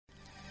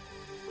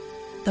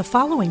The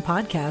following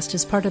podcast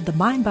is part of the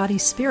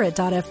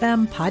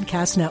MindBodySpirit.fm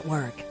podcast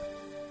network.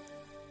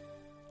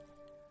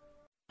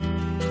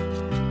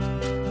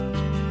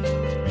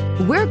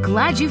 We're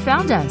glad you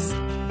found us.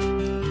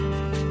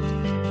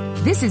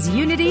 This is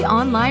Unity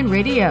Online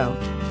Radio,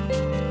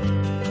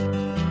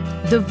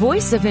 the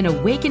voice of an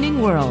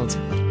awakening world.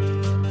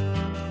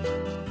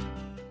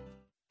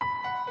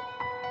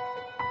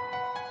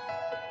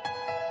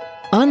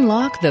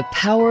 Unlock the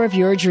power of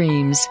your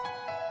dreams.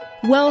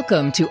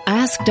 Welcome to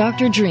Ask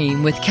Dr.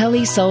 Dream with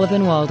Kelly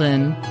Sullivan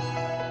Walden.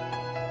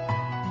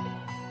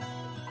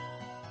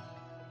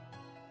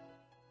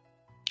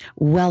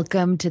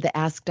 Welcome to the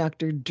Ask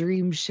Dr.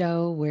 Dream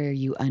show, where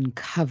you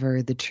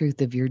uncover the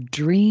truth of your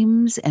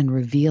dreams and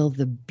reveal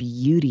the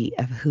beauty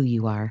of who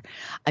you are.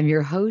 I'm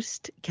your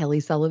host, Kelly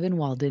Sullivan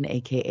Walden,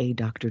 aka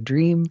Dr.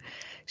 Dream.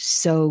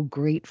 So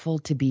grateful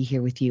to be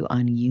here with you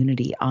on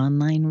Unity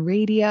Online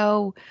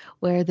Radio,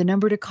 where the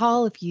number to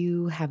call if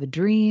you have a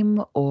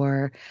dream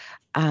or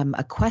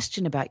a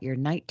question about your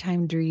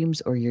nighttime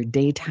dreams or your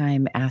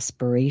daytime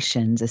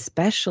aspirations,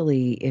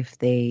 especially if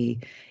they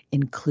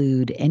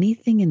include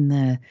anything in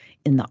the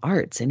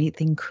arts,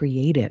 anything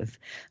creative.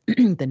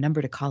 The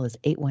number to call is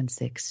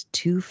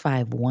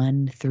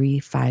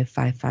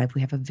 816-251-3555.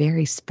 We have a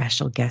very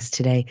special guest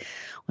today,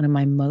 one of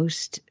my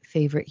most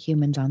favorite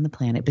humans on the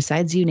planet,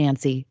 besides you,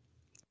 Nancy.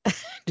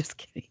 Just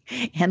kidding.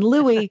 And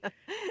Louie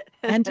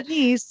and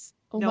Denise.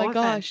 Oh No my offense.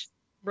 gosh.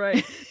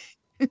 Right.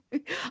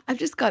 I've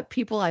just got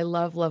people I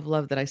love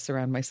that I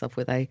surround myself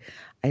with. I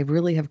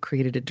really have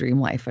created a dream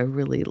life. I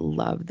really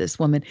love this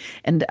woman.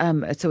 And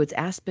so it's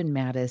Aspen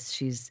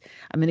Mattis.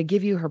 I'm going to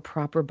give you her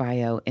proper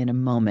bio in a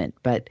moment.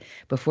 But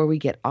before we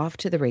get off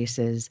to the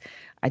races,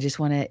 I just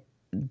want to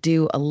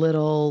do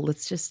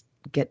let's just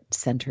get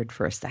centered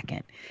for a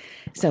second.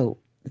 So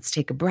let's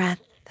take a breath.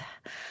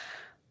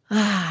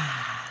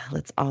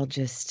 Let's all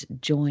just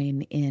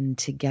join in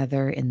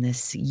together in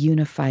this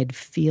unified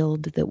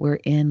field that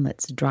we're in.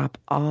 Let's drop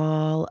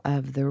all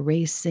of the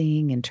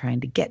racing and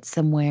trying to get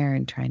somewhere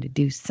and trying to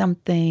do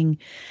something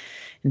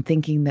and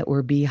thinking that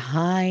we're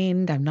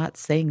behind. I'm not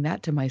saying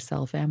that to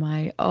myself, am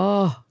I?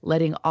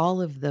 Letting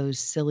all of those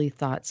silly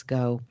thoughts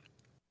go.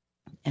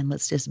 And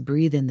let's just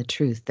breathe in the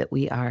truth that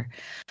we are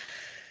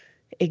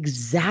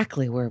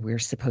exactly where we're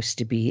supposed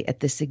to be at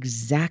this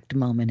exact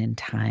moment in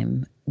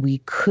time. We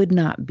could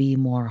not be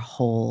more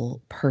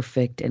whole,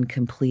 perfect, and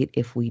complete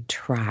if we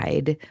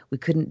tried. We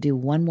couldn't do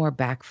one more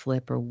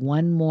backflip or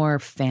one more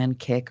fan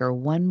kick or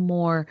one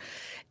more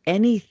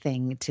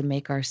anything to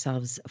make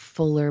ourselves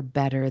fuller,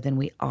 better than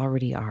we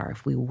already are.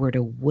 If we were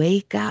to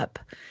wake up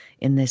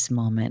in this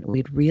moment,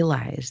 we'd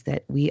realize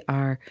that we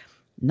are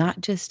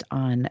not just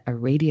on a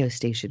radio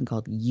station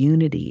called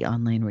Unity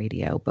Online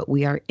Radio, but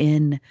we are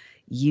in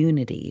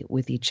unity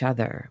with each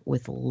other,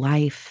 with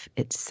life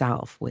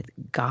itself, with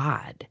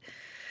God,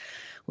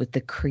 with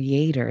the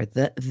Creator,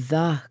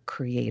 the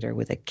Creator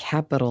with a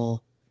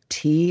capital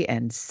T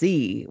and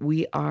C.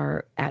 We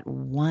are at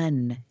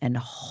one and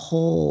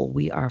whole.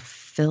 We are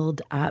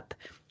filled up.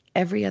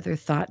 Every other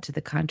thought to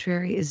the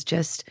contrary is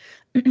just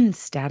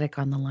static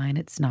on the line.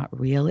 It's not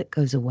real. It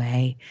goes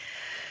away.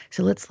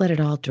 So let's let it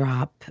all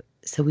drop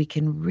so we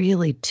can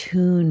really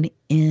tune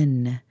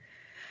in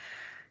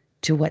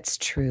to what's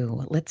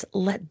true. Let's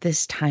let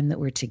this time that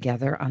we're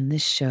together on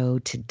this show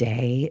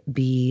today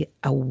be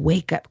a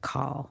wake-up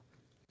call.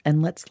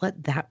 And let's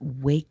let that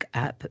wake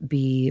up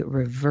be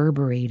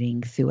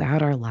reverberating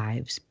throughout our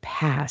lives,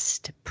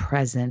 past,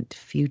 present,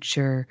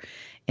 future,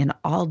 in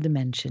all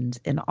dimensions,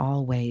 in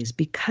all ways,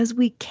 because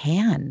we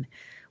can.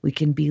 We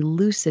can be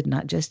lucid,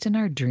 not just in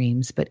our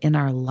dreams, but in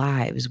our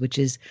lives, which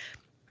is,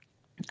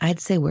 I'd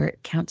say, where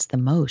it counts the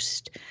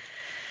most.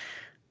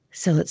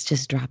 So let's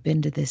just drop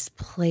into this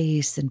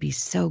place and be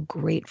so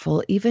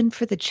grateful, even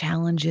for the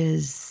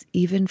challenges,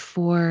 even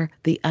for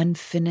the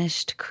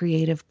unfinished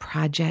creative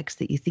projects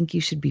that you think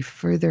you should be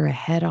further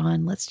ahead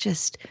on. Let's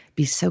just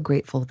be so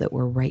grateful that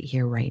we're right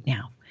here, right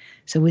now.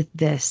 So with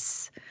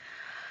this,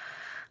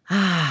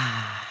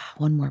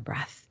 one more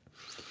breath.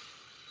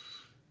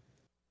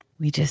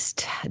 We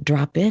just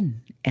drop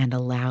in and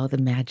allow the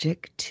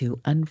magic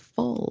to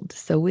unfold.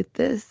 So with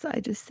this,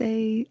 I just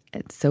say,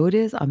 and so it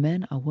is,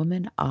 amen, a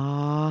woman,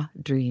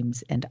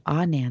 dreams, and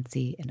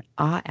Nancy, and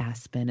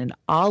Aspen, and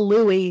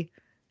Louie.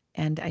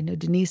 And I know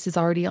Denise is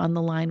already on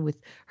the line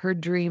with her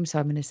dream, so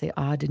I'm going to say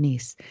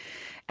Denise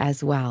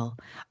as well.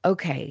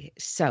 Okay,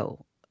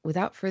 so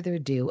without further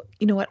ado,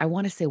 you know what? I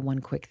want to say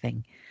one quick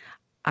thing.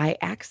 I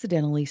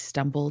accidentally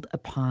stumbled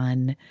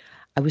upon,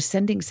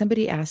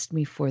 somebody asked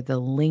me for the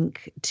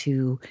link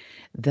to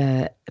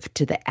the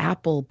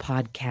Apple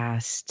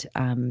podcast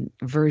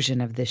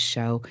version of this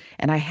show,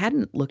 and I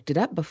hadn't looked it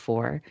up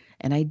before,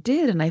 and I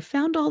did, and I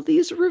found all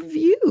these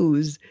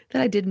reviews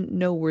that I didn't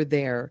know were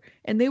there,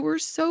 and they were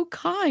so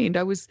kind.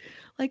 I was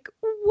like,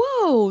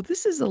 whoa,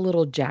 this is a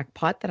little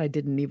jackpot that I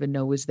didn't even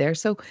know was there.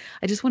 So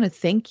I just want to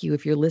thank you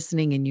if you're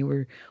listening and you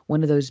were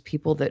one of those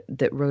people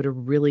that wrote a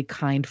really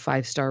kind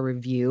 5-star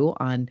review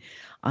on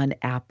on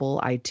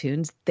Apple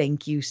iTunes.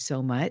 Thank you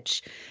so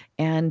much.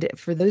 And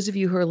for those of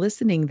you who are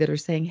listening that are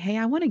saying, hey,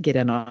 I want to get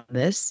in on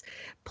this,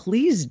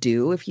 please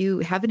do. If you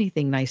have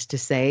anything nice to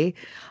say,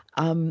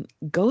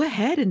 go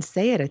ahead and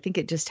say it. I think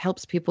it just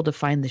helps people to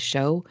find the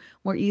show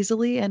more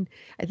easily. And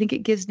I think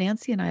it gives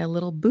Nancy and I a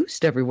little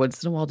boost every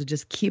once in a while to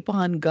just keep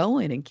on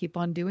going and keep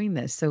on doing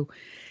this. So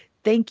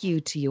thank you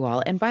to you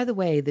all. And by the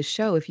way, the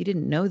show, if you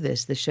didn't know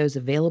this, the show's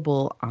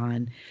available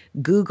on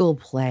Google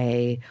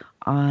Play,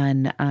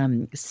 on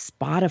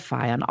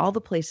Spotify, on all the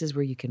places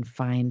where you can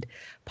find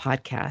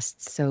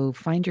podcasts. So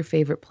find your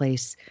favorite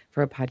place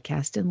for a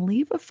podcast and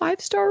leave a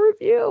 5-star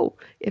review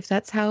if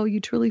that's how you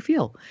truly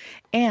feel.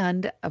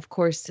 And of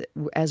course,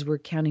 as we're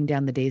counting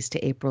down the days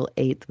to April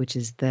 8th, which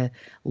is the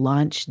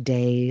launch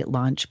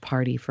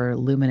party for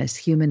Luminous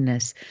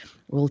Humanness,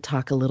 we'll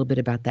talk a little bit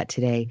about that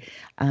today.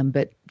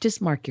 But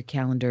just mark your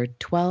calendar.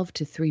 12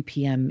 to 3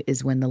 p.m.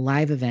 is when the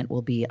live event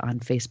will be on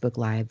Facebook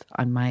Live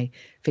on my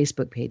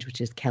Facebook page,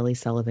 which is Kelly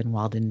Sullivan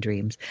Walden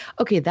Dreams.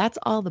 Okay, that's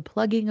all the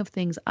plugging of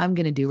things I'm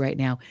going to do right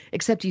now,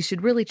 except you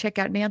should really check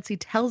out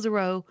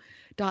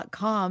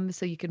nancytelzero.com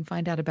so you can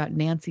find out about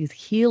Nancy's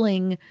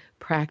healing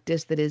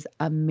practice that is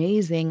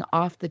amazing,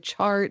 off the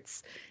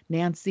charts.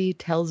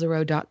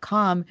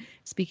 nancytelzero.com.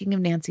 Speaking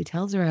of Nancy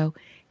Telzero,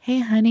 hey,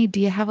 honey, do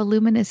you have a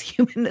luminous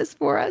humanness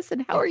for us?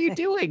 And how are you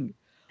doing?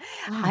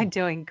 Wow. I'm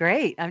doing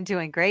great. And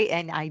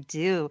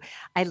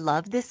I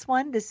love this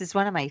one. This is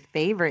one of my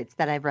favorites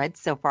that I've read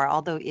so far.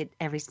 Although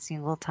every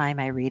single time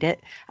I read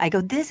it, I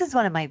go, this is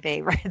one of my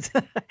favorites.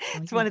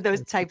 It's one of those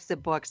types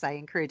of books I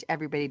encourage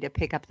everybody to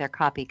pick up their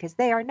copy because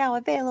they are now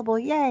available.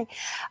 Yay.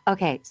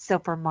 Okay. So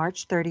for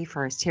March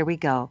 31st, here we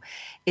go.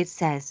 It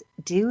says,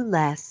 do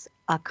less,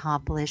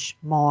 accomplish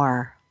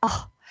more.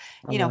 Oh,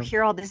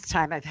 here all this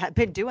time I've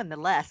been doing the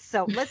less.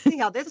 So let's see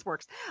how this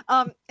works.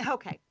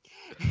 Okay.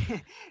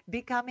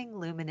 Becoming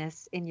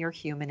luminous in your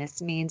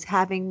humanness means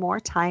having more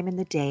time in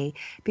the day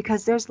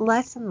because there's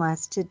less and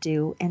less to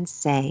do and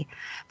say.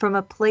 From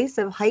a place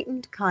of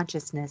heightened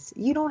consciousness,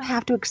 you don't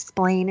have to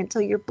explain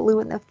until you're blue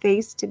in the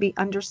face to be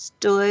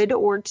understood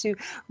or to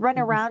run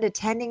around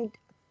attending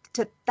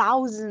to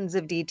thousands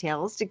of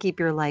details to keep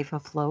your life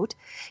afloat.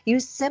 You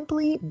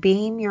simply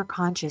beam your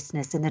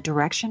consciousness in the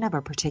direction of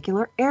a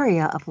particular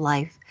area of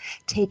life,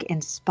 take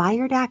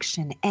inspired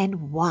action,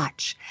 and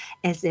watch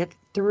as if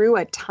through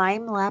a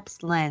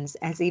time-lapse lens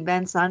as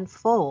events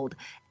unfold,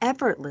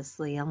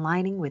 effortlessly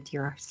aligning with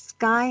your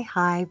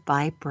sky-high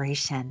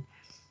vibration.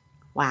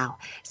 Wow.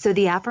 So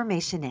the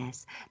affirmation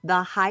is,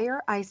 the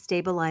higher I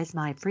stabilize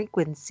my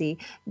frequency,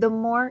 the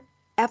more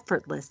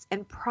effortless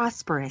and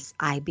prosperous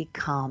I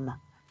become.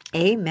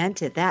 Amen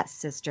to that,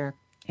 sister.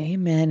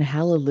 Amen.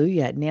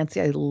 Hallelujah.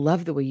 Nancy, I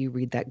love the way you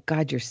read that.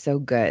 God, you're so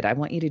good. I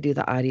want you to do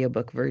the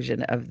audiobook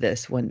version of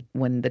this when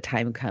the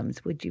time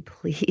comes. Would you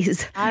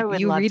please? I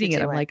would you love reading to it.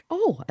 do I'm it. like,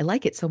 oh, I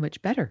like it so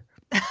much better.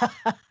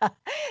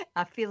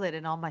 I feel it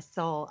in all my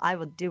soul. I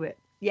will do it.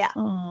 Yeah.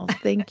 Oh,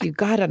 thank you,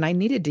 God. And I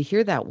needed to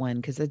hear that one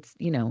because it's,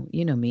 you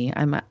know me.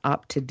 I'm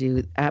apt to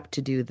do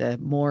the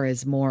more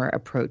is more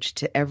approach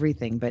to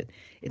everything, but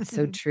it's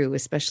so true,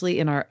 especially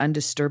in our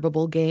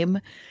undisturbable game.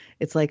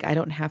 It's like I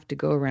don't have to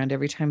go around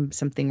every time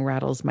something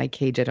rattles my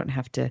cage. I don't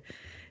have to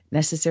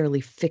necessarily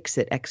fix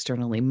it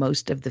externally.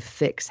 Most of the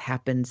fix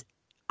happens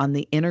on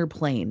the inner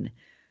plane.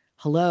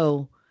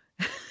 Hello.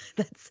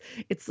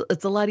 It's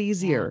a lot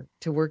easier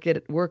to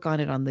work on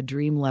it on the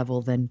dream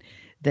level than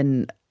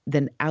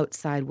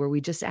outside where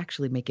we just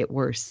actually make it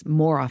worse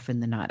more often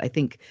than not. I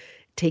think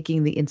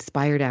taking the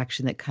inspired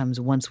action that comes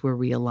once we're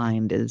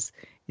realigned is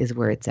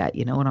where it's at.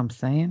 You know what I'm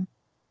saying?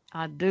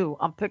 I do.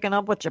 I'm picking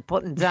up what you're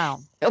putting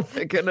down. I'm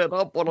picking it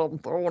up what I'm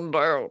throwing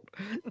down.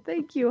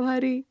 Thank you,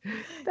 honey.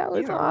 That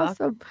was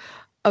awesome.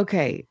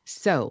 Okay.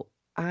 So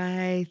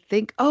I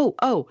think,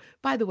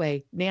 by the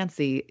way,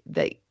 Nancy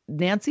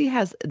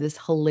has this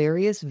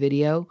hilarious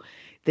video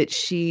that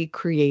she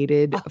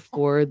created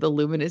for the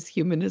Luminous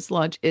Humanness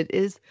launch. It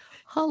is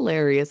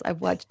hilarious.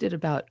 I've watched it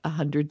about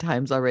 100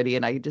 times already,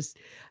 and I just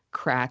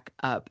crack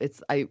up.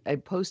 I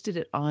posted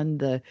it on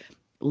the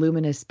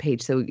Luminous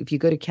page. So if you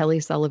go to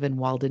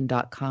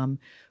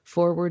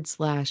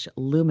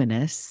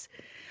kellysullivanwalden.com/luminous,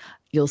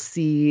 you'll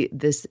see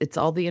this. It's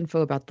all the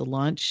info about the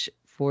launch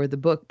for the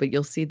book, but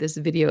you'll see this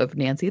video of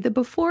Nancy, the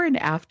before and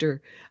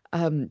after.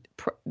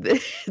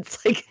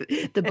 It's like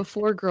the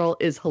before girl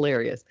is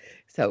hilarious.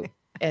 So,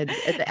 and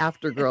the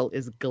after girl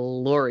is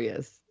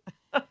glorious.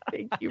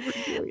 Thank you for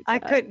doing that. I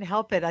couldn't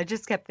help it. I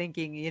just kept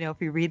thinking, if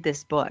you read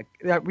this book,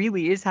 that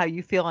really is how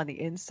you feel on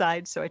the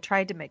inside. So I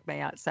tried to make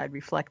my outside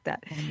reflect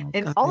that.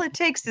 And God. All it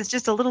takes is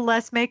just a little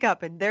less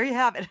makeup, and there you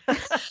have it.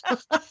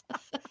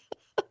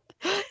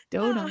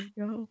 Don't I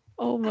know?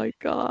 Oh my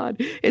God.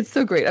 It's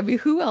so great. I mean,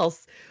 who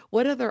else?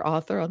 What other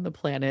author on the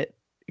planet,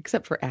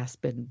 except for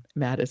Aspen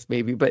Mattis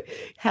maybe, but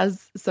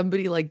has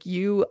somebody like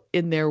you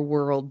in their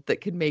world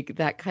that can make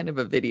that kind of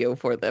a video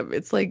for them?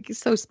 It's like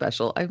so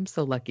special. I'm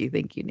so lucky.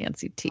 Thank you,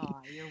 Nancy T.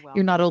 Oh, you're welcome.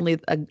 You're not only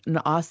an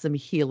awesome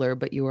healer,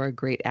 but you are a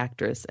great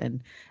actress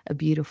and a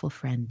beautiful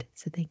friend.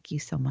 So thank you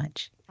so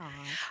much.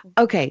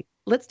 Okay.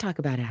 let's talk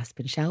about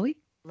Aspen, shall we?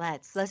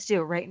 Let's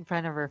do it right in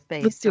front of her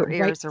Let's face do or it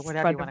right ears or in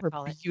whatever you front of want to her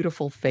call it.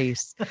 beautiful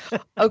face.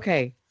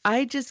 Okay,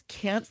 I just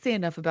can't say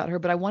enough about her,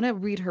 but I want to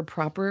read her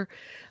proper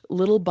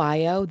little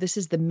bio. This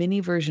is the mini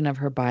version of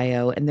her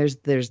bio, and there's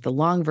the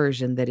long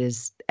version that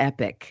is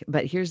epic.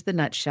 But here's the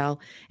nutshell,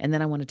 and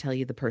then I want to tell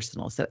you the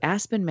personal. So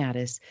Aspen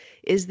Mattis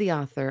is the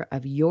author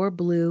of Your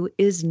Blue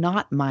Is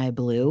Not My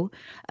Blue,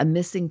 a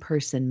missing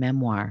person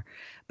memoir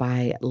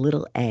by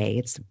Little A.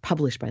 It's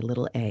published by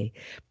Little A.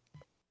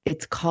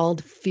 It's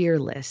called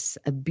Fearless,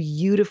 a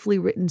beautifully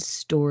written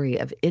story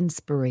of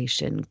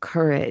inspiration,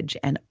 courage,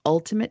 and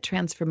ultimate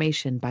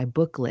transformation by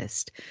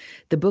Booklist.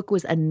 The book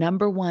was a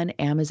 #1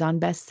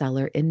 Amazon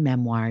bestseller in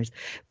memoirs.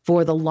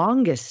 For the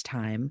longest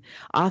time,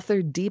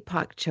 author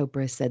Deepak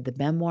Chopra said the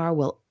memoir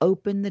will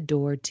open the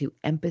door to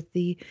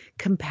empathy,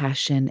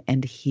 compassion,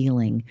 and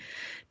healing.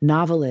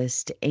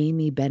 Novelist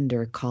Amy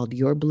Bender called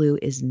Your Blue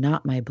Is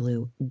Not My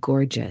Blue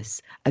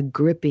gorgeous, a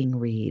gripping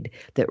read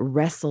that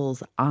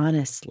wrestles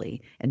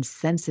honestly and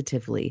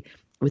sensitively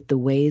with the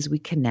ways we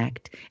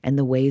connect and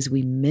the ways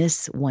we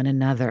miss one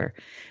another.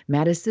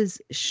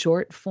 Mattis's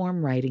short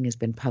form writing has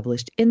been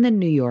published in the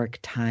New York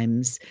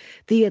Times,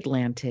 The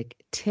Atlantic,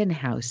 Tin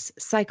House,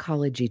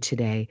 Psychology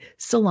Today,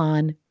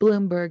 Salon,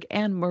 Bloomberg,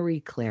 and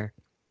Marie Claire.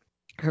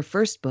 Her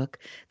first book,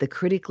 the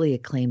critically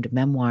acclaimed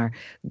memoir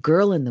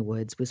Girl in the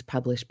Woods, was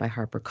published by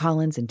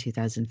HarperCollins in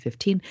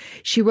 2015.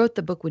 She wrote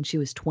the book when she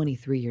was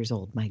 23 years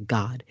old. My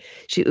God.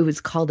 It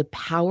was called a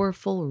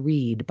powerful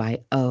read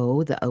by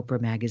O, the Oprah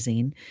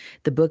magazine.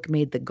 The book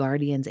made the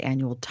Guardian's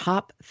annual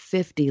top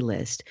 50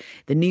 list.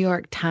 The New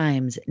York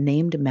Times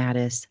named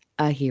Mattis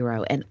a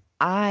hero, and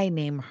I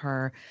name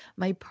her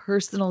my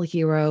personal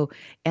hero.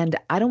 And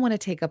I don't want to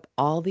take up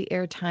all the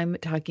airtime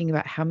talking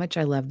about how much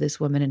I love this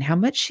woman and how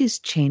much she's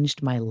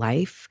changed my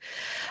life,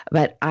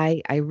 but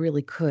I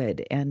really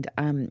could. And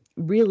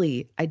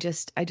really, I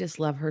just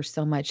love her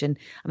so much. And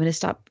I'm going to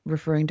stop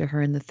referring to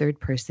her in the third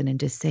person and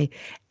just say,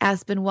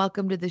 Aspen,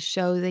 welcome to the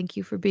show. Thank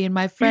you for being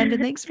my friend,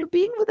 and thanks for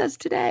being with us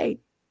today.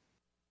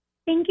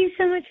 Thank you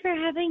so much for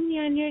having me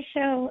on your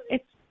show.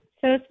 It's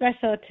so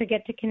special to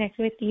get to connect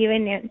with you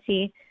and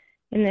Nancy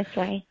in this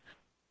way.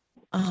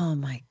 Oh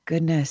my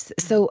goodness.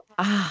 So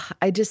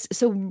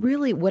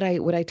really what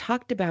I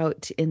talked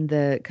about in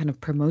the kind of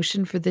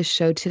promotion for this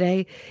show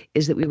today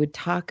is that we would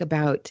talk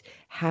about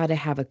how to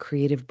have a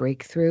creative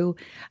breakthrough.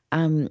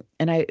 And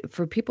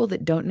for people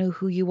that don't know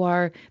who you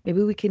are,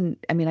 maybe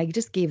I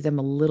just gave them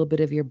a little bit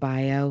of your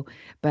bio,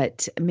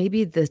 but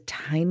maybe the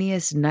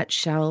tiniest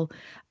nutshell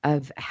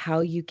of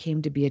how you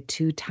came to be a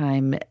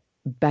 2-time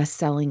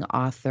best-selling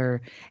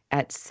author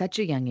at such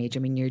a young age. I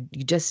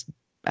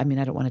mean,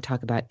 I don't want to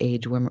talk about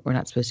age. We're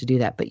not supposed to do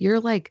that. But you're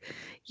a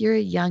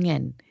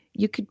youngin'.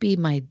 You could be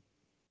my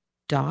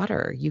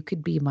daughter. You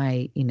could be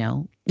my,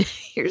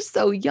 you're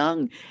so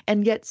young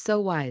and yet so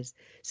wise.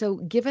 So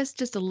give us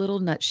just a little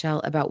nutshell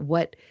about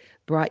what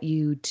brought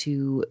you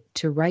to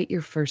write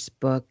your first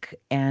book.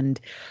 And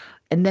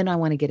then I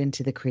want to get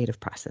into the creative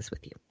process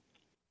with you.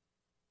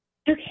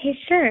 Okay,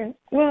 sure.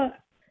 Well,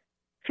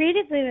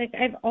 creatively,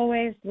 I've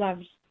always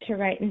loved to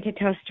write and to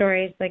tell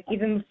stories.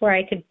 Even before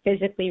I could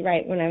physically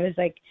write, when I was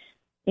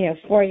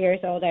 4 years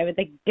old, I would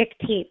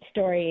dictate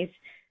stories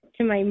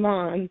to my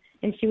mom,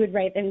 and she would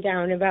write them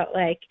down about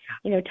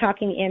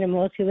talking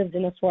animals who lived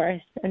in the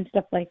forest and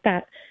stuff like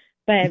that.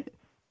 And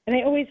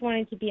I always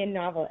wanted to be a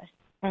novelist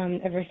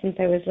ever since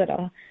I was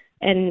little,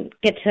 and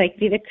get to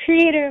be the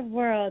creator of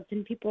worlds,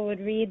 and people would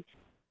read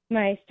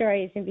my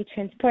stories and be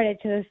transported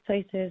to those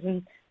places,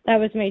 and that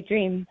was my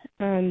dream.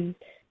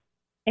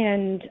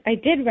 And I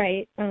did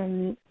write,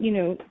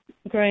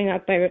 growing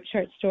up, I wrote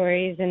short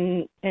stories,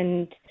 and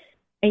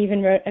I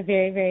even wrote a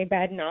very, very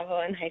bad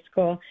novel in high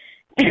school.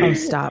 Oh,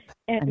 stop.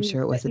 I'm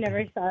sure it was.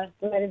 Never saw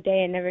the light of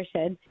day and never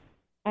should.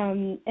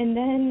 And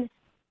then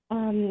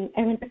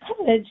I went to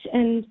college,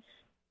 and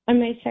on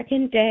my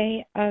second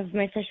day of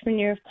my freshman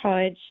year of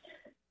college,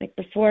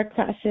 before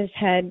classes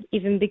had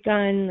even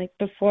begun,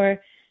 before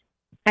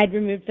I'd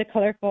removed the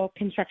colorful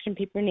construction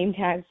paper name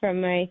tag from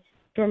my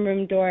dorm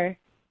room door,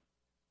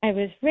 I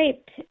was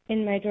raped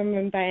in my dorm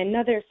room by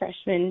another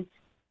freshman,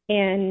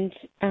 and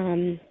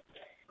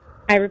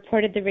I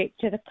reported the rape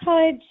to the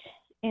college,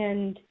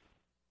 and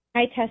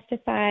I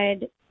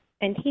testified,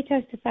 and he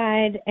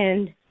testified,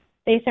 and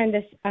they assigned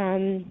us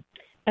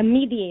a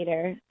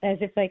mediator, as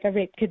if a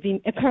rape could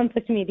be a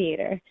conflict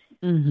mediator,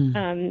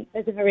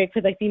 as if a rape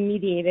could be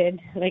mediated,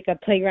 like a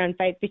playground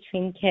fight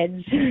between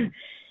kids,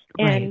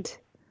 and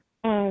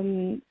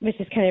right. Which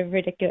is kind of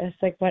ridiculous.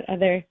 What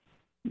other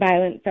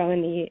violent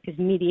felony is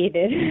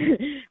mediated?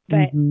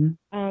 But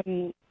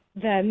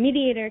the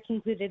mediator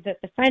concluded that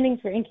the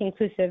findings were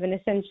inconclusive and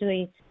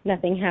essentially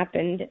nothing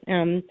happened.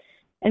 And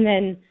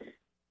then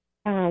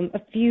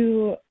a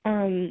few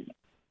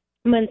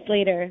months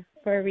later,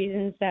 for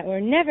reasons that were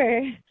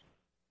never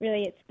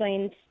really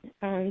explained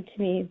to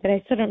me, that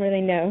I still don't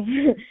really know,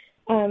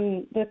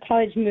 the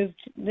college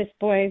moved this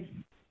boy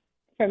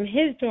from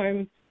his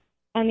dorm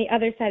on the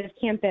other side of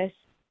campus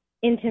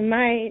into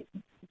my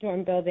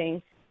dorm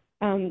building.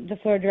 the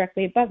floor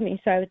directly above me.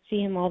 So I would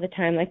see him all the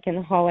time, like in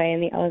the hallway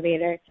and the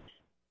elevator.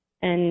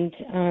 And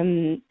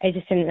I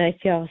just didn't really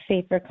feel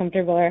safe or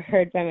comfortable or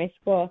heard by my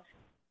school.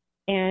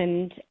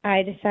 And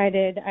I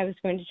decided I was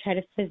going to try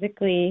to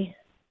physically,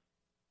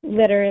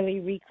 literally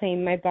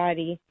reclaim my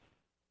body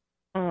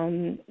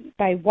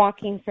by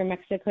walking from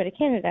Mexico to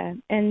Canada.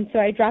 And so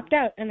I dropped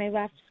out and I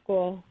left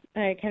school.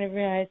 I kind of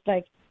realized,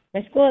 like,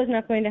 my school is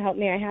not going to help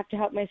me. I have to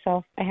help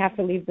myself. I have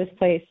to leave this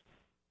place.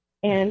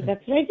 And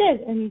that's what I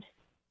did. And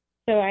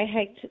so I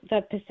hiked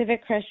the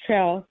Pacific Crest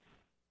Trail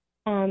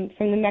from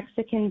the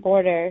Mexican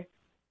border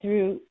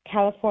through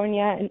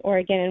California and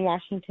Oregon and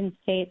Washington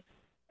State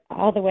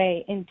all the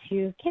way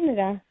into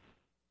Canada.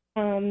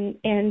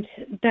 And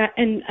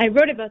I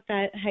wrote about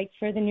that hike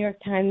for the New York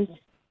Times.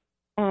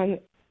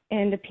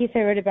 And a piece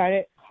I wrote about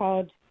it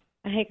called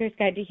A Hiker's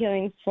Guide to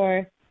Healing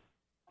for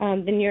the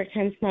New York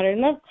Times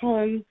Modern Love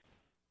column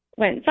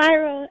went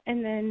viral,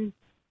 and then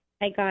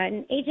I got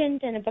an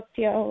agent and a book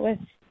deal with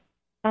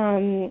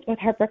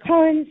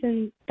HarperCollins,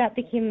 and that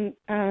became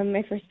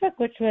my first book,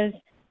 which was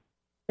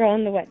Girl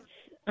in the Woods,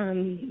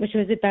 which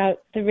was about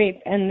the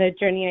rape and the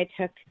journey I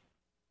took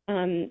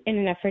in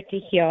an effort to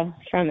heal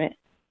from it.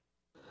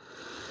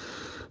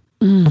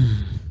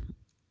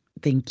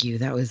 Thank you.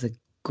 That was a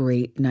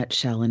great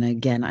nutshell. And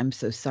again, I'm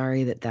so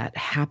sorry that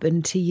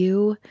happened to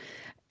you,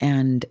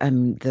 and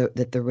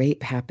that the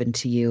rape happened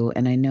to you.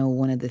 And I know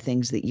one of the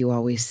things that you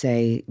always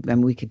say,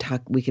 and we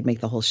could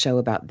make the whole show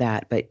about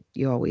that, but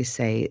you always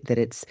say that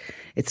it's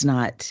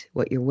not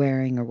what you're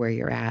wearing or where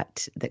you're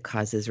at that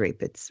causes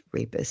rape. It's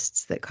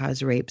rapists that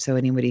cause rape. So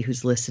anybody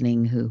who's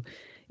listening who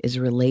is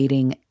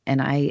relating,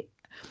 and I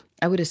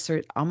would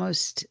assert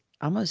almost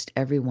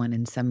everyone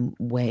in some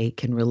way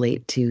can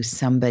relate to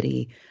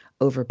somebody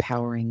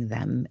overpowering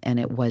them, and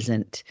it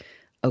wasn't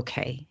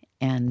okay.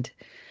 And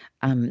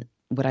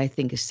what I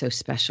think is so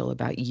special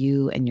about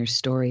you and your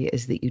story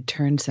is that you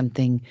turned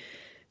something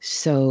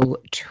so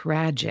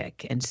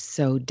tragic and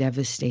so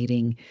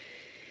devastating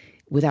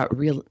without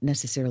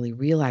necessarily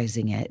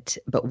realizing it,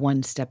 but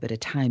one step at a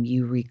time.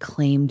 You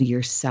reclaimed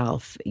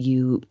yourself.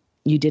 You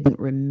didn't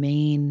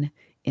remain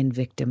in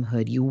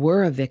victimhood. You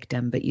were a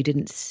victim, but you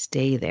didn't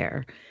stay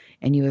there.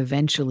 And you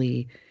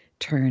eventually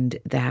turned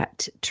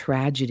that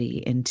tragedy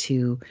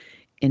into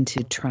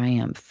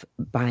triumph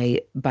by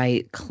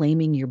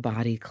claiming your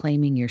body,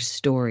 claiming your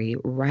story,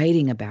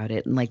 writing about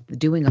it, and like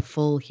doing a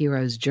full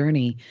hero's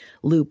journey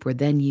loop where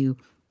then you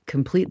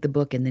complete the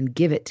book and then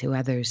give it to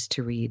others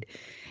to read.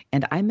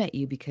 And I met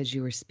you because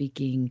you were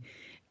speaking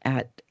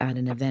at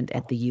an event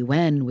at the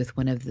UN with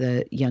one of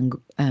the young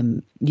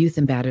youth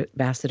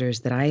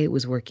ambassadors that I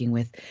was working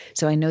with.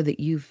 So I know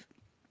that you've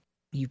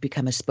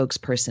become a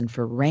spokesperson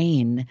for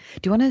RAINN.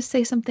 Do you want to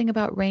say something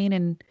about RAINN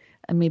and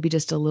maybe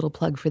just a little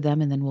plug for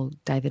them, and then we'll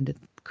dive into the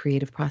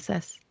creative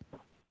process?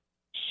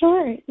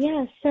 Sure.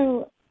 Yeah.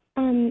 So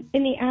in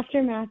the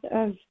aftermath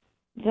of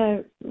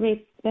the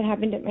rape that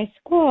happened at my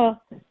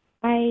school,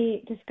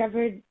 I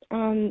discovered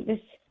this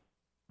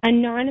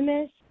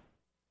anonymous,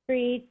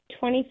 free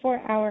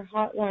 24-hour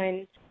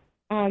hotline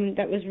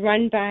that was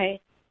run by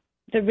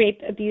the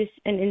Rape, Abuse,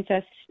 and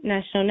Incest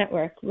National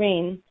Network,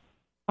 RAINN.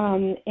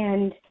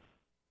 And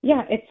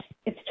yeah,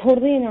 it's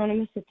totally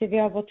anonymous. It's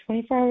available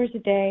 24 hours a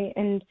day.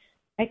 And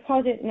I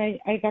called it, and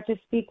I got to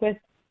speak with,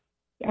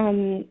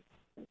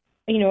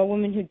 a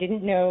woman who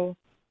didn't know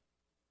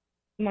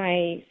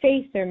my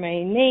face or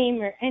my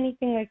name or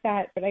anything like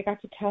that, but I got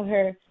to tell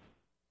her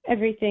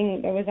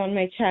everything that was on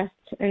my chest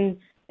and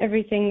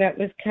everything that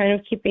was kind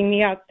of keeping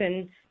me up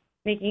and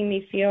making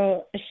me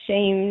feel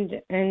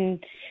ashamed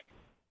and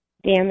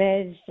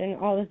damaged and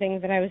all the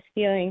things that I was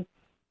feeling.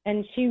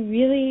 And she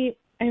really,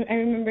 I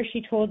remember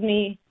she told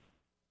me,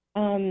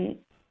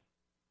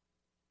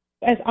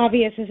 as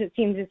obvious as it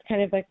seems, it's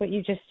kind of like what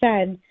you just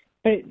said,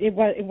 but it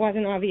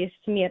wasn't obvious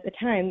to me at the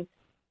time.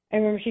 I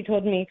remember she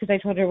told me, because I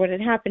told her what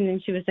had happened,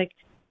 and she was like,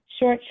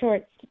 shorts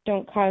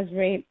don't cause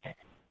rape.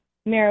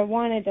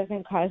 Marijuana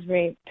doesn't cause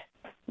rape.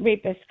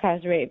 Rapists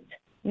cause rape.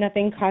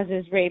 Nothing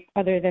causes rape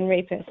other than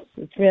rapists.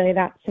 It's really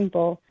that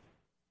simple.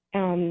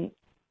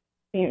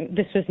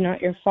 This was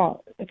not your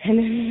fault,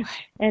 kind of,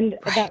 and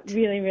right. That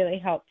really, really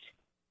helped.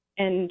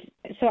 And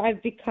so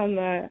I've become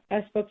a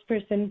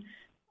spokesperson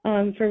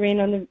for RAINN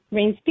on the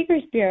RAINN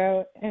Speakers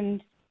Bureau,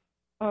 and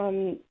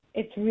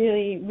it's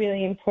really,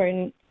 really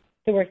important,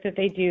 the work that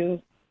they do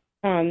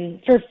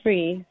for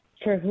free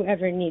for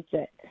whoever needs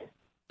it.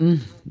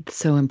 It's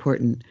so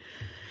important.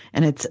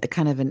 And it's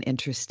kind of an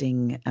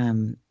interesting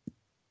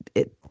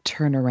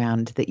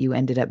turnaround that you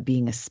ended up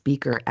being a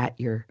speaker at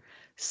your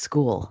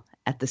school,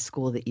 at the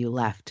school that you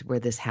left where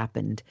this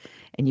happened,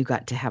 and you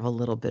got to have a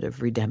little bit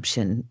of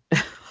redemption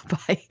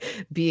by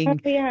being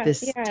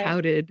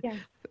touted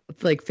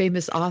like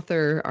famous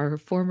author or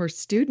former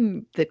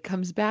student that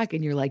comes back,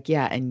 and you're like,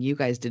 yeah, and you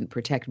guys didn't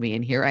protect me,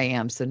 and here I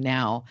am. So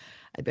now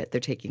I bet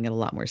they're taking it a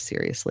lot more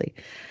seriously.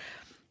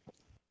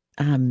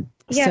 That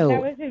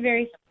was a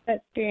very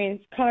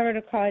experience.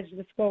 Colorado College,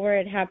 the school where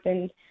it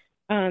happened,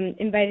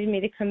 invited me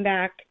to come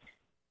back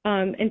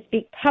and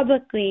speak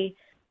publicly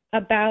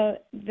about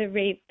the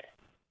rape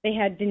they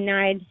had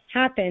denied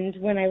happened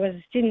when I was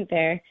a student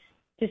there,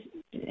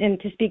 and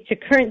to speak to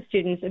current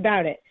students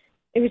about it.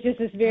 It was just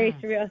this very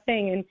surreal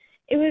thing. And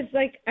it was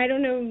like, I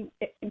don't know,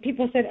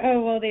 people said,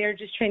 oh, well, they are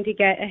just trying to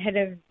get ahead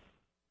of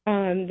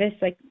this,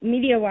 like,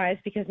 media-wise,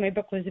 because my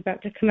book was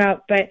about to come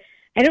out. But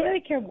I don't really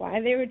care why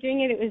they were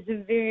doing it. It was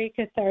a very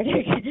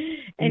cathartic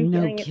and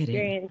healing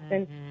experience.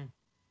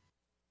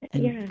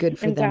 And good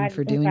for them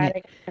for doing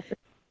it.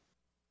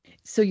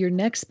 So your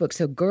next book,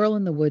 so Girl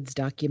in the Woods,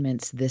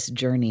 documents this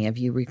journey of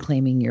you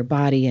reclaiming your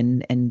body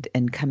and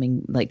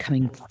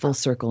coming full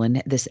circle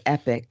in this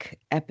epic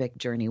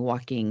journey,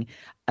 walking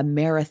a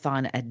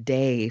marathon a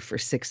day for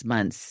 6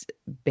 months,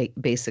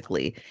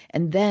 basically.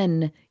 And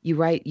then you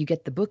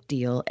get the book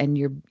deal, and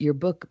your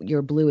book,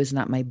 Your Blue Is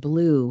Not My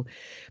Blue,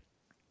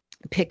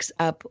 picks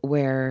up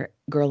where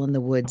Girl in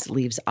the Woods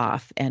leaves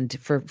off. And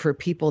for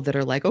people that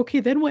are like,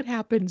 okay, then what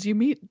happens? You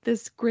meet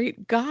this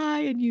great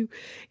guy,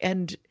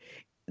 and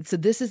so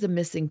this is a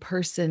missing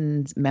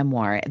persons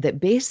memoir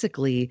that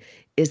basically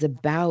is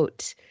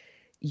about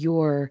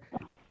your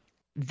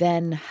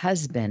then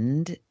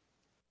husband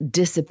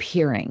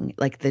disappearing,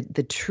 like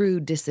the true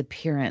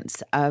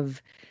disappearance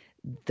of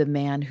the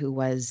man who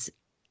was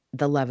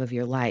the love of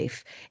your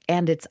life.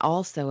 And it's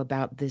also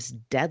about this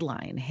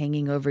deadline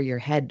hanging over your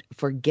head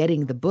for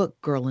getting the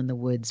book Girl in the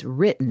Woods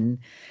written.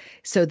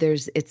 So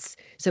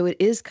it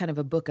is kind of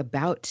a book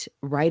about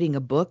writing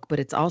a book, but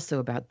it's also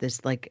about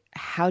this, like,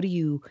 how do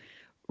you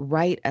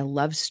write a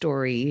love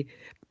story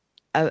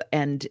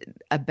and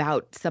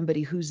about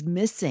somebody who's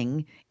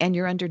missing, and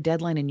you're under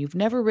deadline and you've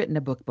never written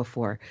a book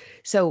before.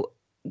 So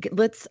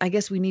I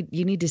guess you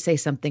need to say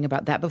something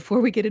about that before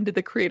we get into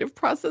the creative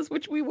process,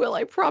 which we will,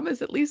 I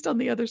promise, at least on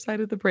the other side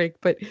of the break.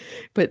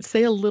 But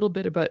say a little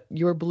bit about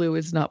Your Blue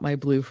Is Not My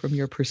Blue from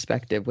your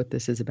perspective, what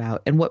this is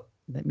about, and what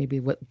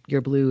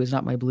Your Blue Is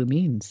Not My Blue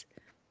means.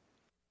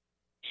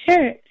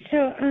 Sure.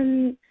 So,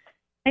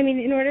 I mean,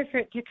 in order for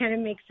it to kind of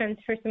make sense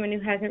for someone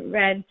who hasn't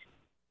read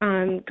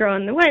Girl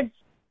in the Woods,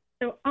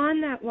 so on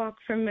that walk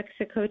from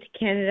Mexico to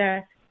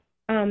Canada,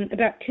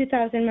 about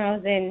 2,000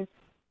 miles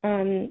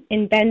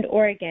in Bend,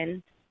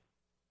 Oregon,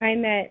 I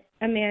met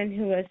a man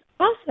who was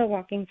also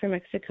walking from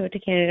Mexico to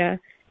Canada,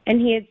 and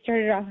he had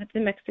started off at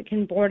the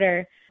Mexican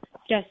border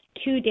just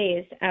 2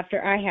 days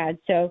after I had.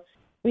 So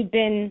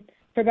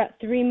for about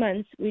 3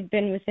 months, we'd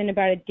been within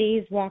about a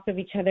day's walk of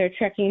each other,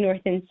 trekking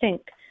north in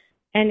sync.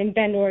 And in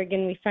Bend,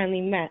 Oregon, we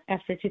finally met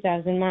after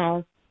 2,000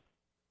 miles.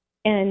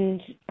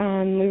 And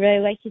we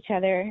really liked each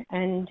other,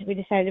 and we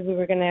decided we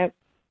were going to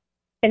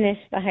finish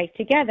the hike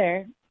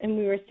together. And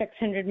we were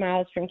 600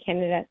 miles from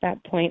Canada at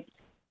that point.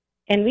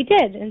 And we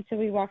did. And so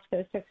we walked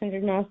those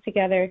 600 miles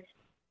together.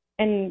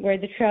 And where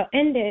the trail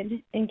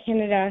ended in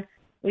Canada,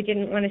 we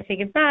didn't want to say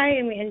goodbye,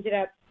 and we ended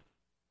up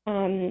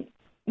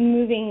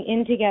moving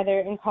in together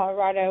in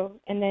Colorado,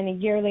 and then a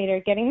year later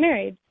getting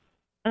married.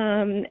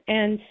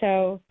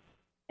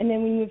 And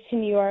then we moved to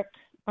New York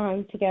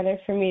together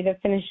for me to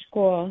finish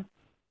school.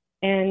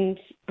 And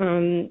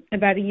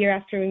about a year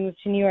after we moved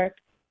to New York,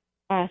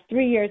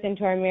 3 years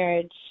into our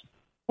marriage,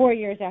 4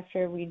 years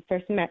after we'd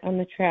first met on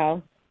the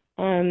trail,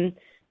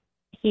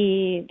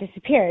 he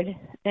disappeared.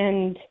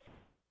 And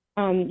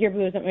Your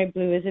Blue Is Not My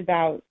Blue is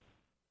about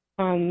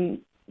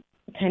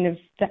kind of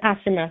the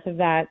aftermath of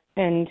that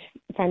and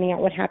finding out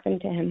what happened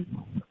to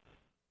him.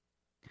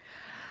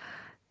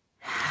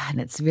 And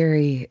it's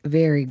very,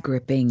 very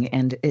gripping,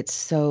 and it's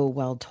so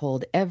well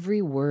told.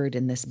 Every word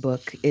in this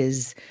book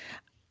is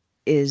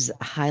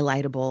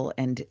highlightable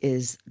and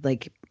is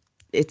like,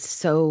 it's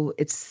so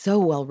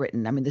well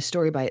written. I mean, the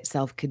story by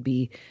itself could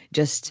be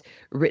just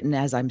written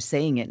as I'm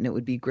saying it, and it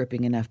would be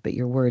gripping enough, but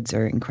your words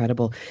are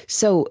incredible.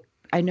 So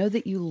I know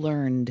that you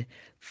learned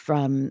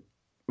from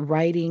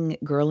writing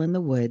Girl in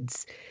the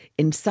Woods,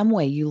 in some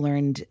way you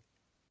learned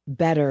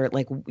better,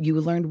 like you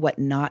learned what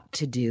not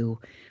to do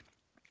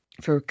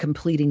for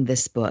completing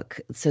this book.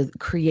 So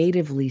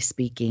creatively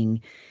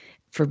speaking,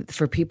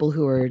 for people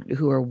who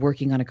are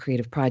working on a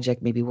creative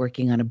project, maybe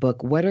working on a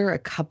book, what are a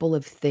couple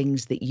of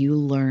things that you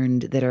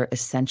learned that are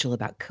essential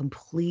about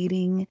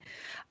completing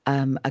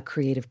a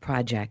creative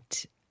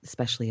project,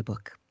 especially a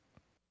book?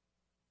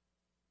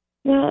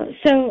 Well,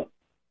 so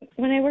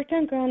when I worked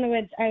on Girl in the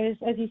Woods,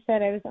 as you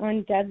said, I was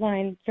on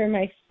deadline for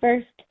my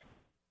first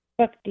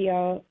book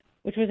deal,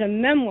 which was a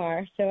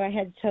memoir, so I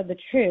had to tell the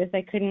truth.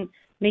 I couldn't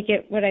make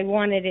it what I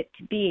wanted it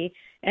to be.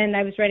 And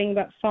I was writing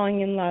about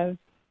falling in love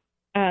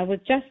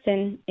with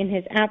Justin in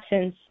his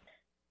absence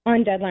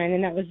on deadline,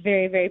 and that was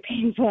very, very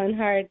painful and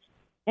hard.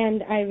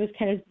 And I was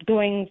kind of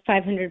going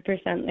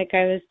 500%. Like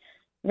I was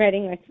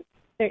writing like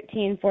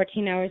 13,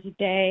 14 hours a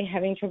day,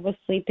 having trouble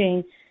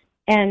sleeping,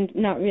 and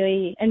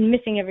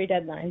missing every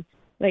deadline.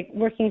 Like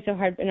working so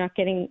hard but not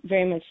getting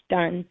very much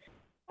done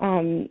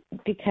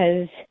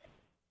because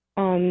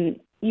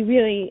you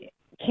really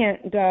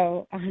can't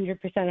go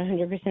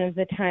 100% of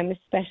the time,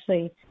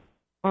 especially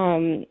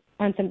on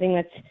something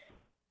that's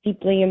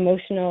deeply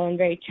emotional and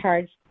very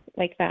charged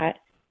like that.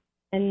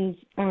 And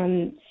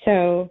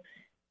so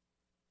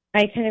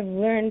I kind of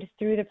learned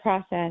through the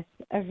process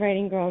of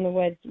writing Girl in the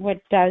Woods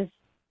what does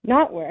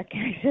not work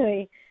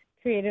actually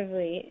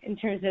creatively in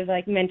terms of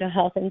like mental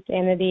health and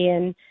sanity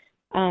and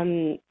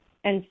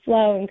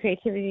flow and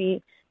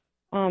creativity.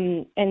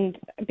 And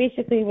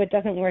basically what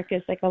doesn't work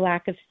is like a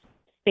lack of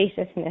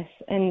spaciousness.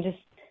 And just,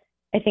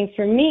 I think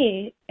for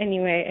me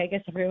anyway, I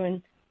guess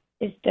everyone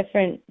is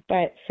different,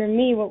 but for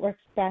me what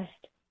works best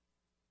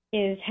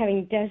is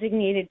having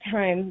designated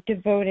time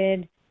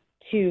devoted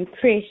to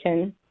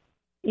creation,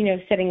 you know,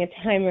 setting a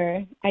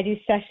timer. I do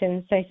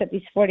sessions, so I set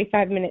these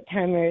 45-minute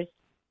timers,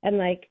 and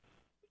like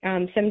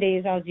some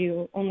days I'll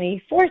do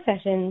only 4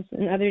 sessions,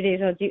 and other days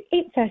I'll do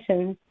 8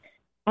 sessions.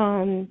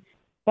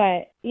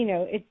 But, you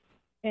know,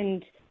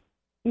 and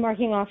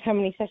marking off how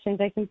many sessions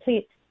I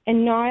complete,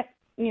 and not,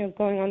 you know,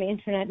 going on the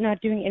internet,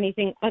 not doing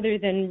anything other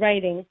than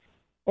writing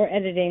or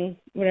editing,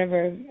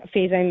 whatever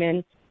phase I'm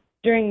in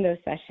during those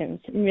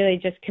sessions, and really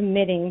just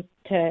committing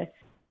to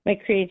my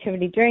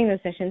creativity during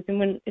those sessions. And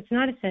when it's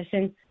not a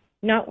session,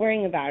 not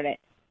worrying about it,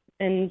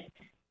 and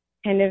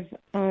kind of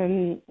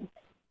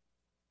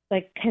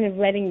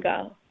letting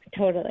go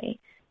totally.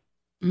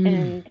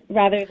 And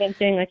rather than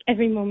saying like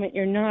every moment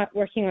you're not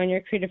working on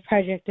your creative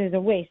project is a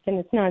waste and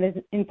it's not as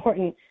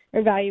important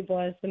or valuable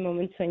as the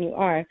moments when you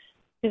are,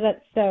 because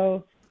that's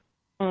so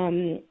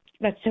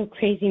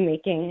crazy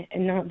making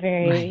and not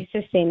very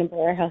sustainable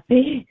or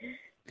healthy.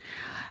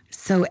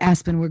 So,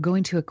 Aspen, we're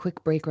going to a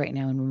quick break right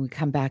now. And when we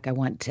come back, I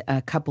want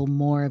a couple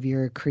more of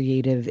your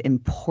creative,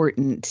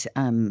 important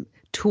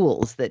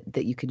tools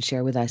that you can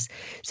share with us.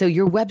 So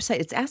your website,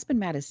 it's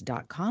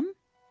aspenmattis.com.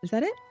 Is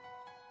that it?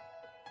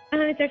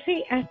 It's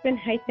actually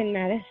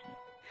Aspen-Mattis.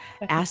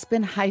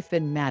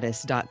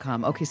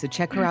 Aspen-Mattis.com. Okay, so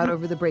check her out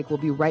over the break. We'll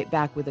be right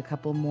back with a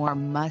couple more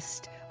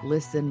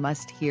must-listen,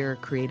 must-hear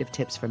creative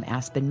tips from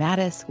Aspen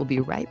Mattis. We'll be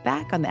right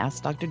back on the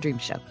Ask Dr. Dream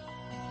Show.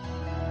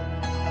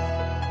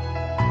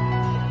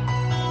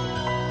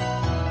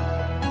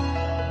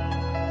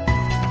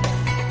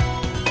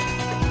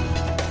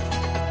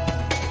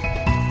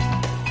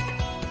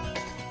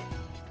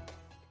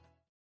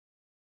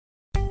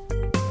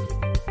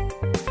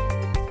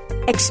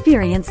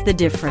 Experience the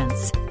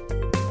difference.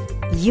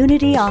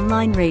 Unity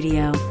Online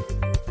Radio.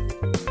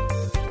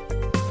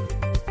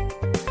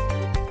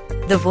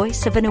 The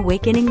voice of an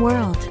awakening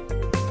world.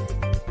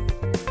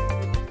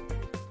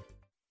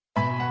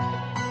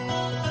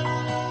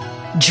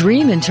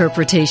 Dream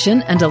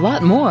interpretation and a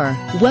lot more.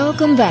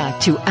 Welcome back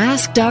to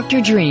Ask Dr.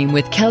 Dream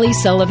with Kelly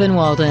Sullivan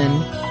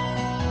Walden.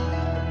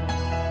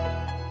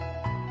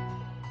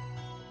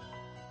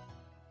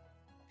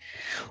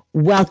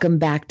 Welcome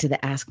back to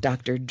the Ask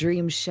Dr.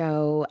 Dream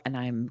Show, and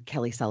I'm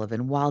Kelly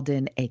Sullivan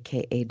Walden,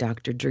 aka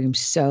Dr. Dream.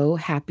 So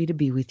happy to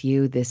be with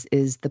you. This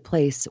is the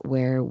place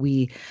where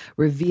we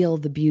reveal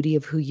the beauty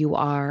of who you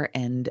are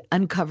and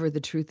uncover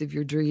the truth of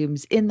your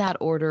dreams in that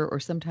order,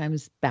 or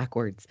sometimes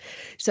backwards.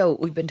 So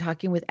we've been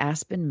talking with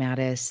Aspen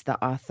Mattis, the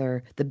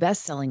author, the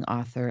best-selling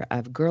author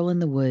of Girl in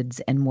the Woods,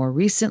 and more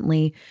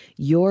recently,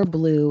 Your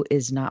Blue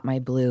is Not My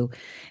Blue.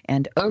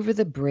 And over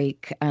the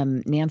break,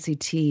 Nancy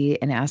T.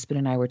 and Aspen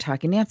and I were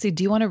talking. Nancy,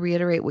 do you want to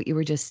reiterate what you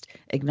were just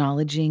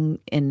acknowledging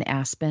in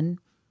Aspen?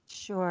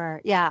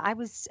 Sure. Yeah, I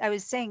was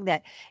saying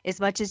that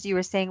as much as you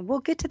were saying, we'll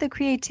get to the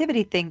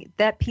creativity thing,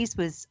 that piece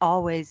was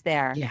always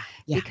there. Yeah.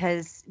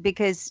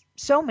 Because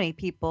so many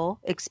people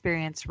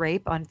experience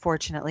rape,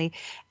 unfortunately,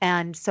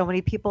 and so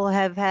many people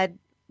have had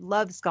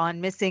loves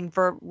gone missing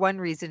for one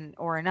reason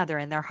or another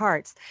in their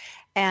hearts.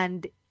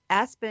 And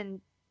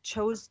Aspen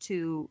chose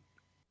to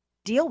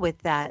deal with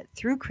that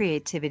through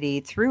creativity,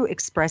 through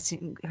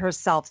expressing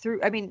herself,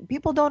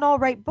 people don't all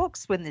write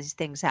books when these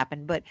things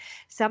happen, but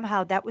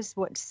somehow that was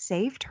what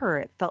saved her.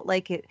 It felt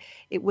like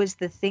it was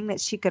the thing that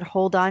she could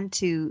hold on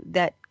to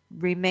that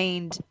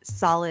remained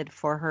solid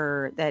for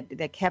her,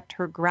 that kept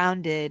her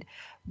grounded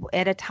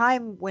at a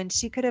time when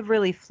she could have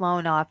really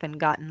flown off and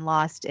gotten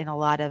lost in a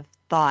lot of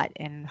thought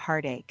and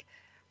heartache.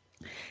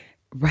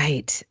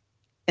 Right.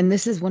 And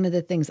this is one of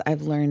the things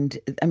I've learned.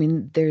 I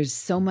mean, there's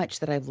so much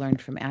that I've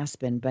learned from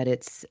Aspen, but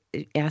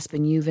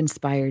Aspen, you've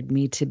inspired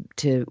me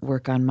to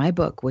work on my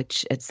book,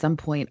 which at some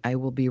point I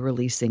will be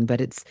releasing.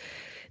 But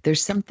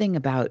there's something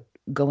about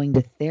going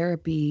to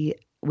therapy,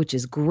 which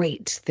is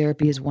great.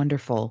 Therapy is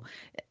wonderful.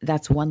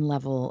 That's one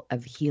level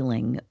of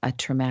healing a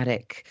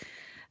traumatic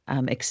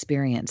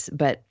experience.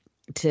 But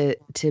to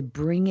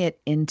bring it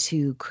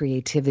into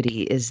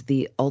creativity is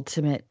the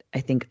ultimate,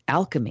 I think,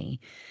 alchemy.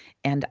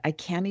 And I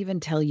can't even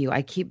tell you,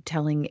 I keep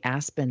telling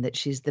Aspen that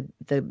she's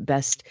the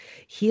best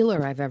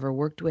healer I've ever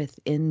worked with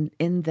in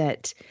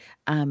that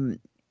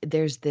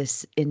there's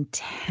this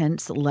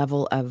intense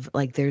level of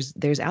like,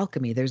 there's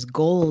alchemy, there's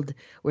gold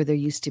where there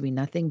used to be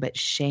nothing but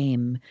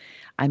shame.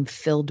 I'm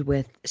filled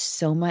with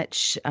so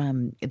much,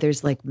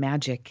 there's like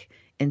magic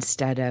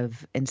instead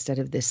of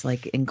this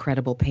like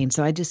incredible pain.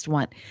 So I just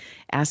want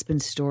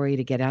Aspen's story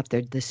to get out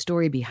there, the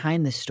story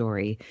behind the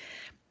story.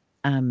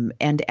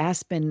 And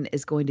Aspen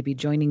is going to be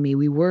joining me.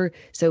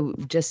 So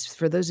just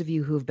for those of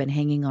you who have been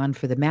hanging on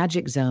for the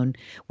Magic Zone,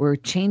 we're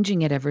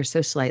changing it ever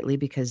so slightly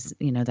because,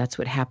 that's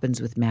what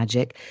happens with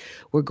magic.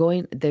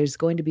 There's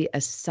going to be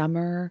a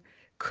summer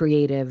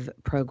creative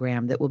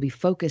program that will be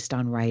focused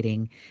on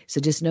writing. So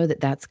just know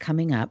that that's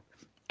coming up.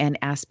 And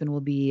Aspen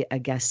will be a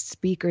guest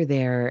speaker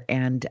there,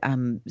 and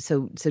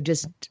so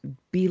just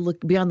be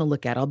on the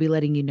lookout. I'll be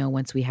letting you know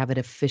once we have it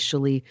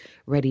officially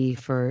ready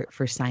for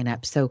sign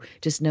up. So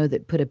just know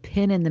that put a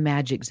pin in the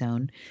Magic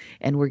Zone,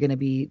 and we're going to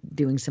be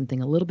doing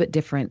something a little bit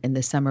different in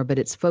the summer, but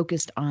it's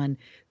focused on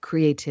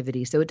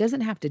creativity. So it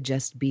doesn't have to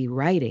just be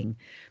writing.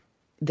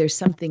 There's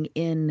something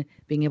in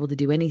being able to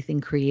do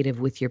anything creative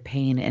with your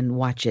pain and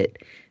watch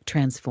it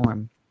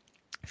transform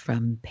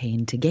from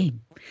pain to gain.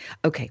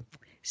 Okay.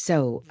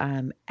 So,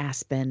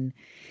 Aspen,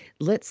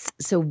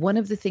 so one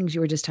of the things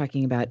you were just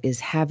talking about is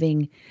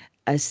having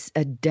a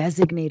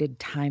designated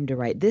time to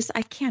write. This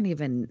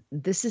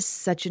is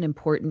such an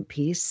important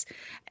piece.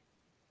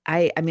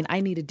 I mean,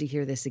 I needed to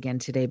hear this again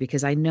today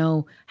because I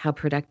know how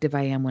productive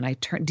I am when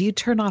do you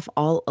turn off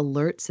all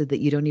alerts so that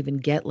you don't even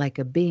get like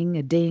a bing,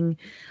 a ding,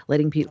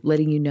 letting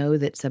you know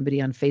that somebody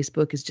on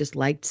Facebook has just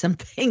liked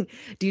something?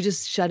 Do you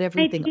just shut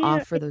everything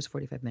off for those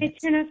 45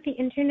 minutes? I turn off the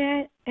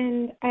internet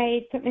and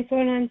I put my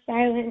phone on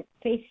silent,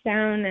 face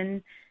down,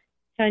 and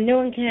so no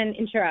one can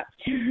interrupt.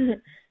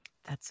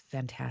 That's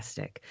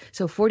fantastic.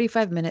 So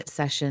 45-minute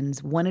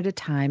sessions, one at a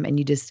time, and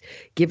you just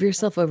give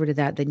yourself over to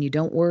that. Then you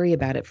don't worry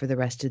about it for the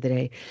rest of the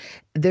day.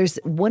 There's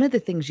one of the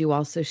things you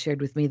also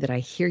shared with me that I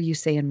hear you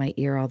say in my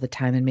ear all the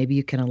time, and maybe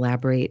you can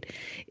elaborate,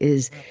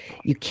 is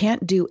you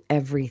can't do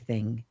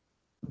everything,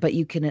 but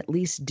you can at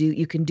least do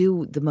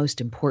the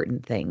most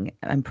important thing.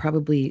 I'm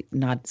probably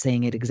not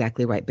saying it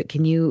exactly right, but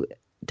can you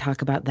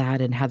talk about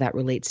that and how that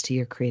relates to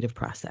your creative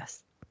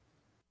process?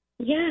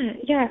 Yeah.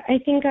 I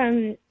think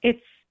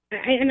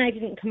I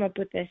didn't come up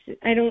with this.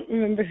 I don't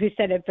remember who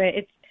said it, but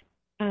it's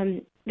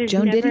there's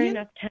Joan never Didion?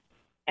 enough time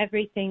for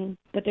everything,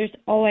 but there's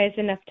always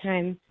enough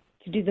time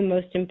to do the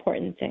most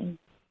important thing.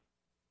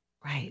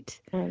 Right.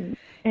 And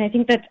I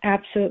think that's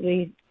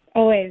absolutely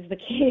always the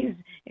case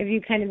if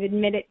you kind of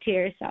admit it to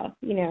yourself,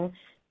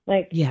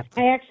 Yep.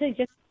 I actually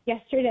just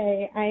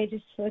yesterday, I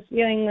just was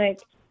feeling like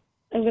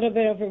a little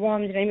bit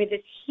overwhelmed, and I made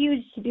this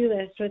huge to-do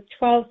list with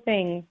 12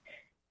 things,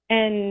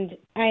 and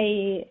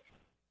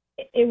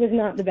it was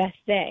not the best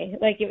day.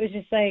 It was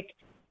just like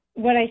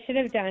what I should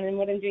have done and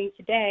what I'm doing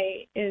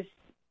today is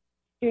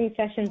doing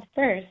sessions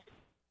first,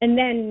 and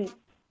then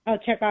I'll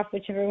check off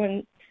whichever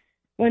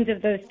ones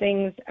of those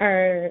things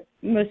are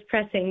most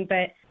pressing,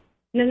 but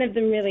none of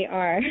them really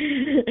are.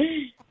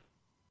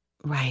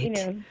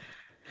 Right.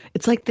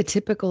 It's like the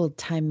typical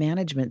time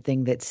management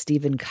thing that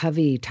Stephen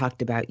Covey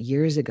talked about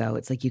years ago.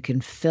 It's like you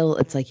can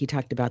it's like he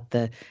talked about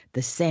the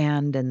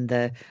sand and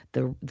the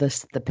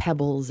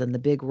pebbles and the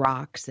big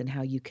rocks, and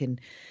how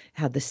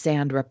the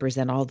sand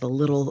represent all the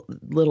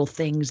little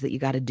things that you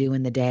got to do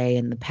in the day,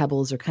 and the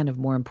pebbles are kind of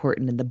more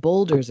important, and the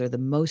boulders are the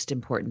most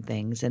important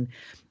things. And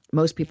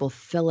most people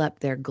fill up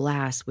their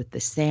glass with the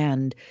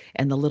sand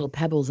and the little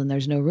pebbles, and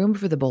there's no room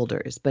for the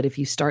boulders. But if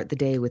you start the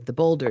day with the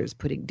boulders,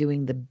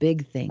 doing the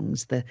big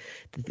things, the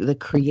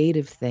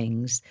creative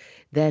things,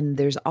 then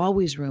there's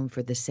always room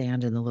for the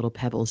sand and the little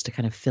pebbles to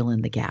kind of fill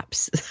in the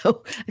gaps.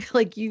 So I feel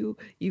like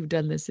you've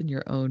done this in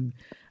your own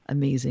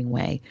amazing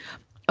way.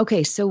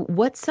 Okay, so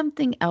what's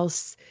something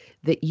else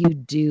that you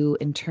do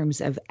in terms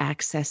of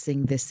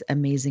accessing this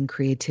amazing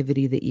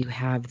creativity that you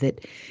have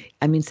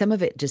some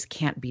of it just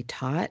can't be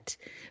taught,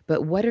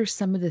 but what are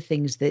some of the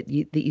things that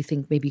you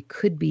think maybe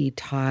could be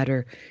taught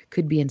or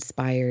could be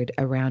inspired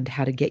around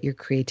how to get your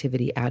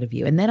creativity out of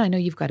you? And then I know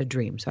you've got a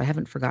dream, so I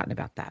haven't forgotten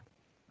about that.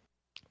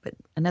 But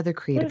another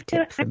creative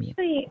tip from you.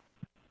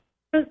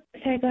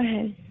 Sorry, go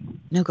ahead.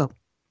 No, go.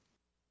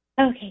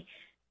 Okay.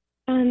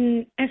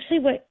 Actually,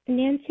 what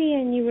Nancy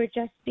and you were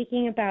just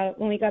speaking about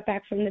when we got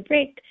back from the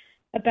break,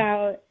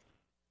 about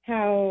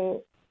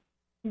how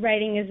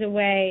writing is a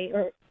way,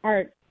 or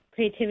art,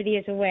 creativity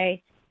is a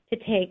way to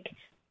take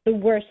the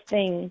worst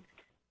thing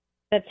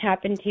that's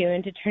happened to you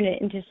and to turn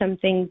it into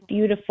something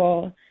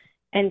beautiful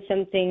and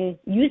something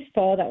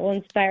useful that will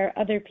inspire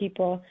other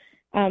people.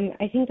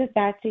 I think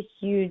that's a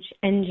huge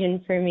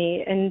engine for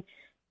me. And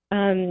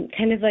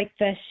kind of like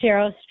the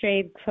Cheryl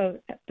Strayed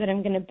quote that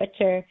I'm going to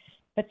butcher,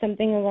 but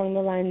something along the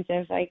lines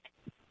of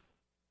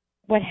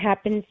what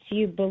happens to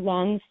you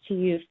belongs to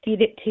you.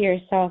 Feed it to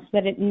yourself.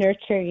 Let it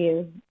nurture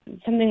you.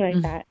 Something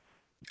like that.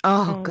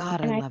 Oh,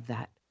 God, I love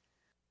that.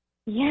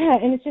 Yeah,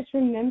 and it's just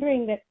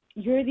remembering that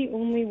you're the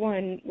only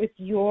one with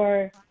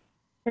your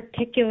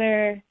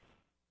particular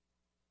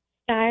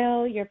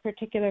style, your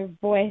particular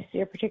voice,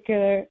 your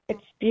particular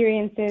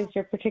experiences,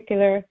 your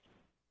particular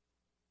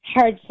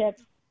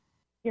hardships,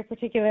 your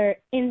particular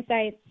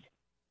insights,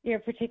 your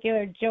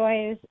particular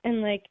joys,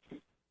 and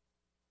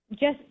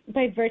just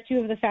by virtue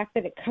of the fact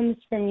that it comes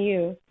from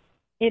you,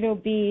 it'll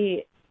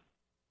be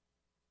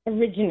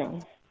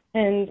original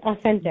and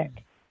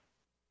authentic.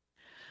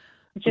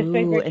 just by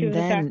Ooh, virtue and of the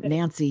fact then that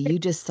Nancy, you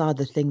just saw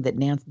the thing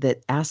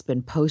that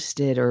Aspen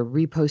posted or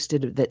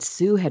reposted that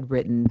Sue had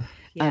written.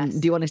 Yes.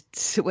 Do you want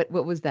to?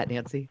 What was that,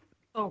 Nancy?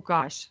 Oh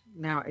gosh.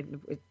 Now It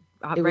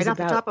right was off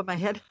the about. top of my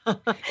head.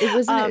 It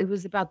wasn't. um, It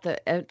was about the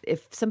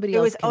if somebody it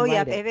else was, can oh yeah,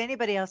 write it. if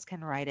anybody else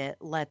can write it,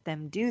 let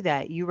them do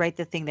that. You write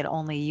the thing that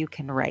only you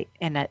can write.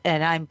 And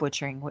I'm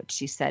butchering what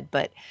she said,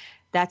 but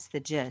that's the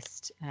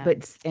gist.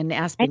 And I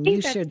Aspen, you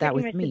think that's shared that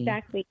pretty with much me.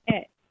 exactly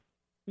it.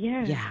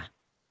 Yeah. Yeah.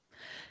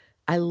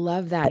 I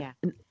love that. Yeah.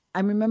 And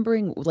I'm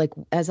remembering, like,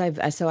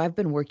 I've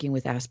been working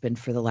with Aspen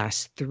for the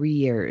last 3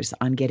 years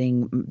on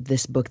getting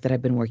this book that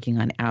I've been working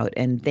on out.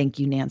 And thank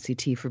you, Nancy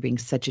T, for being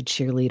such a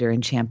cheerleader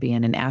and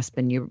champion. And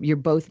Aspen, you're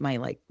both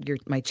you're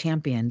my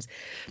champions.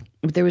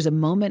 But there was a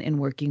moment in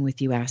working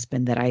with you,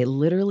 Aspen, that I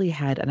literally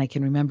had, and I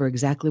can remember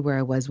exactly where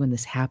I was when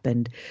this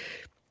happened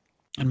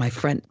on my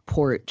front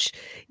porch.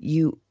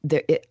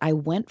 I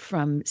went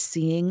from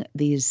seeing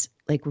these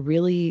like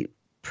really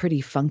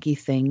pretty funky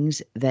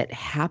things that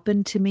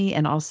happened to me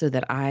and also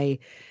that I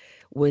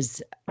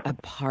was a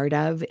part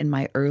of in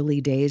my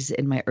early days,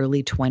 in my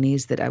early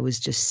 20s, that I was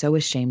just so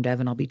ashamed of.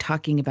 And I'll be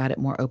talking about it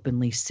more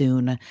openly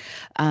soon.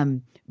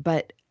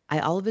 But I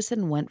all of a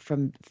sudden went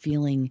from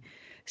feeling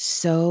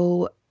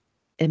so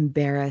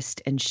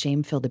embarrassed and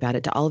shame-filled about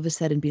it to all of a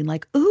sudden being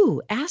like,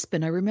 ooh,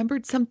 Aspen, I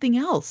remembered something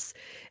else.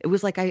 It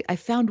was like I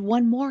found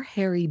one more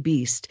hairy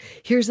beast.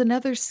 Here's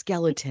another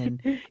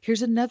skeleton.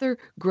 Here's another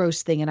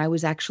gross thing. And I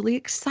was actually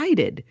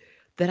excited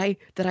that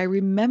I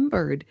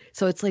remembered.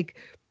 So it's like,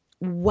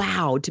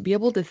 wow, to be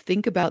able to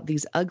think about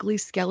these ugly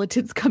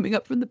skeletons coming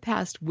up from the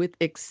past with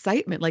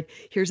excitement. Like,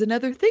 here's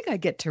another thing I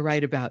get to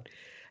write about.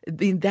 I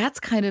mean, that's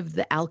kind of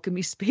the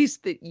alchemy space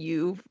that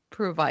you've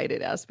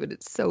provided, Aspen.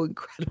 It's so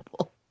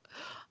incredible.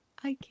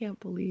 I can't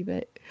believe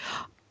it.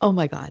 Oh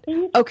my God.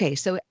 Okay.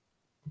 So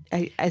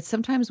I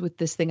sometimes with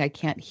this thing, I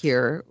can't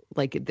hear,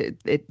 like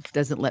it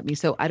doesn't let me.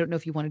 So I don't know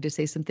if you wanted to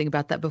say something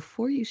about that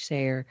before you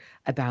share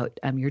about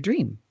your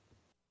dream.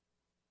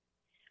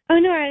 Oh,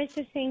 no, I was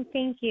just saying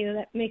thank you.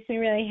 That makes me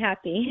really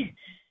happy.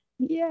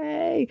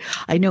 Yay.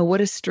 I know,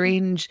 what a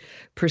strange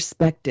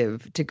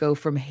perspective to go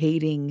from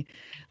hating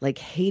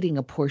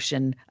a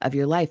portion of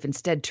your life,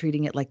 instead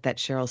treating it like that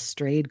Cheryl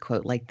Strayed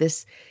quote, like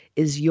this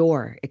is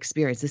your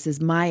experience. This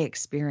is my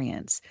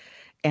experience.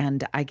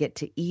 And I get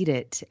to eat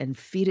it and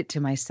feed it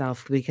to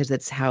myself because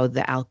it's how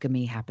the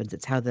alchemy happens.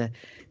 It's how the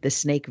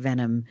snake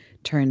venom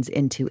turns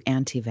into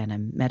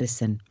anti-venom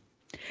medicine.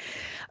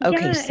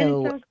 Okay, Yeah,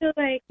 so and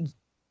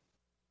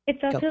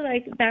it's also go.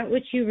 like that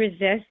which you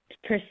resist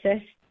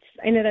persists.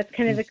 I know that's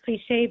kind of a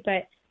cliche,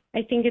 but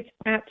I think it's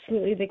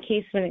absolutely the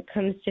case when it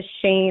comes to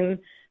shame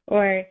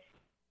or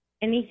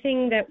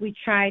anything that we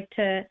try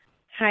to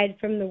hide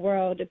from the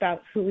world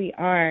about who we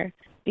are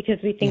because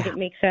we think it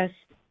makes us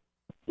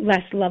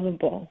less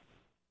lovable.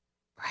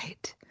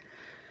 Right.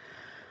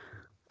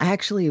 I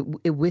actually,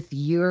 with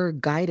your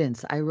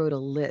guidance, I wrote a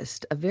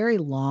list, a very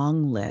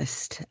long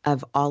list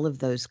of all of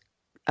those,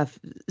 of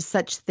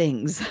such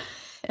things.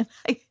 And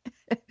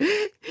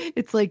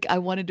it's like I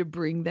wanted to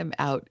bring them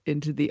out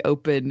into the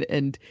open,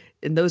 and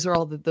those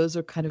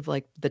are kind of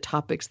like the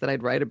topics that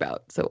I'd write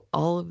about. So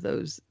all of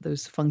those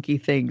funky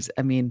things.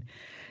 I mean,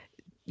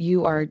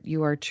 you are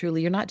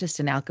truly, you're not just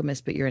an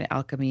alchemist, but you're an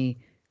alchemy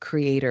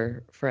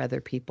creator for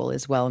other people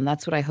as well. And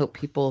that's what I hope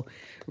people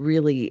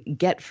really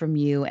get from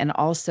you. And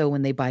also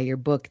when they buy your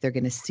book, they're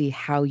going to see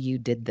how you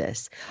did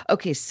this.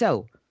 Okay,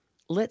 so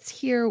let's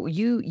hear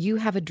you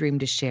have a dream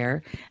to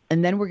share,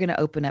 and then we're going to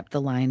open up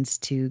the lines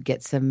to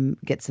get some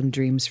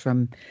dreams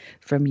from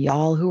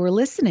y'all who are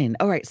listening.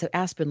 All right, so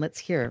Aspen, let's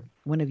hear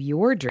one of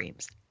your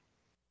dreams.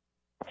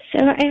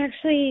 So I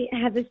actually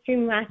had this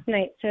dream last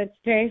night, so it's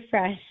very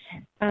fresh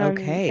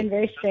Okay. and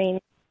very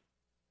strange.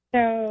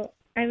 So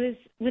I was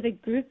with a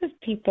group of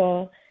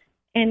people,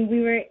 and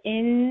we were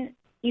in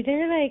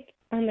either like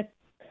on the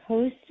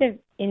coast of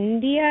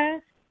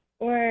India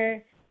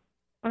or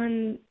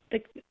on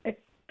a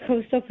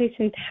coastal place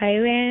in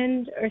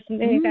Thailand or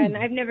something like that. And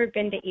I've never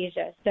been to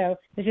Asia, so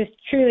this is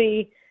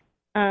truly,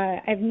 I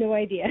have no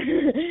idea.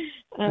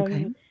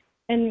 Okay.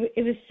 And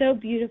it was so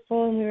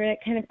beautiful, and we were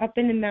like kind of up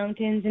in the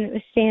mountains, and it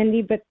was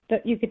sandy, but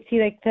you could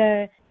see like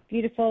the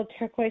beautiful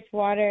turquoise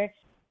water.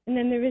 And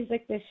then there was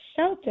like this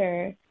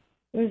shelter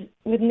with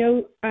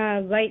no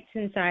lights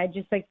inside,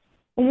 just like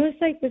almost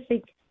like this,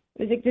 like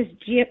it was like this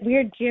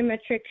weird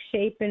geometric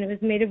shape, and it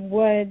was made of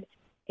wood,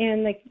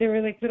 and like there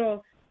were like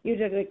little, you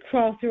had to like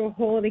crawl through a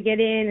hole to get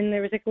in, and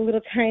there was like a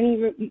little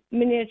tiny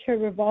miniature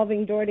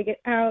revolving door to get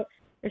out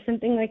or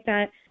something like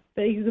that,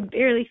 but you could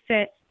barely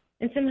fit.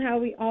 And somehow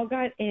we all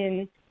got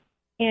in,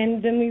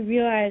 and then we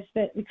realized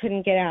that we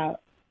couldn't get out.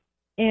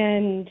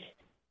 And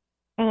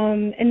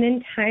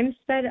then time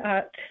sped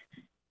up,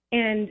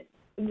 and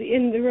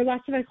there were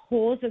lots of like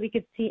holes that we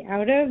could see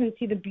out of and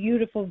see the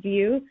beautiful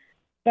view,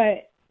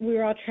 but we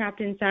were all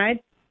trapped inside.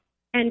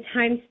 And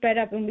time sped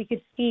up, and we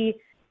could see,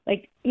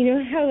 like, you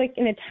know how like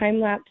in a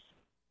time-lapse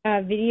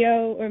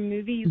video or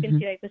movie you can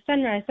see like the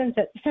sunrise,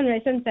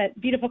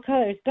 sunset, beautiful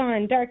colors,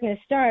 gone, darkness,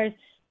 stars,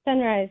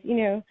 sunrise, you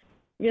know.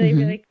 really,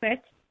 really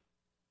quick.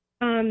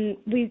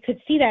 We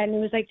could see that, and it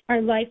was like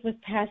our life was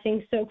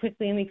passing so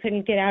quickly, and we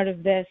couldn't get out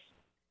of this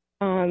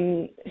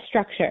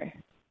structure.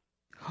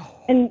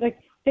 And like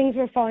things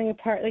were falling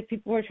apart. Like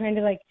people were trying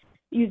to like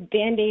use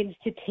Band-Aids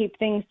to tape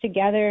things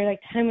together. Like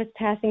time was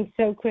passing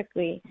so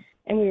quickly,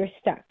 and we were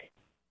stuck.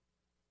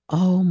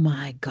 Oh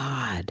my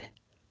God.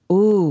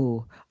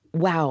 Ooh.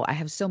 Wow. I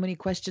have so many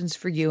questions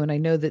for you. And I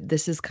know that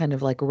this is kind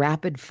of like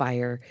rapid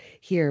fire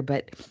here,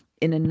 but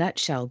in a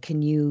nutshell,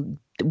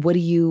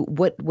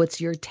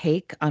 what's your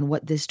take on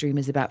what this dream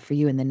is about for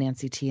you? And then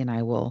Nancy T and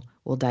I will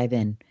dive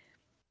in.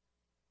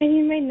 I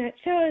mean, my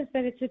nutshell is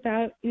that it's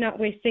about not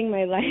wasting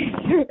my life.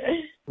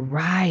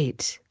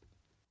 Right.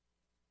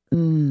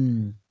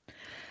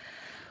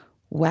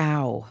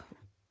 Wow.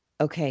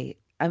 Okay.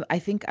 I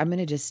think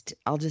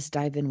I'll just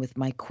dive in with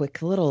my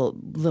quick little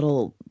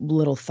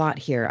thought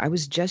here. I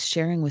was just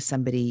sharing with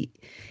somebody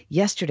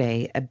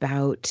yesterday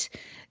about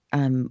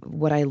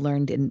what I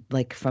learned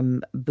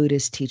from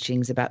Buddhist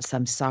teachings about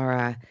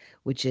samsara,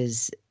 which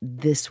is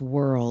this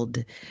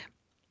world,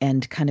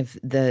 and kind of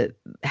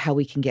how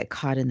we can get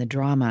caught in the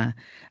drama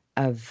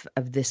of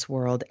this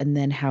world, and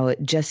then how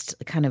it just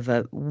kind of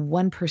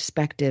one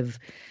perspective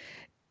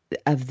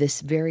of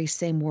this very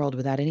same world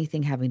without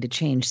anything having to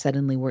change.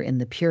 Suddenly we're in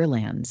the Pure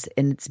Lands,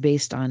 and it's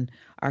based on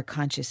our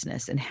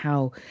consciousness and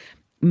how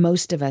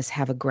most of us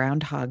have a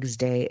Groundhog's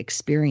Day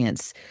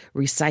experience,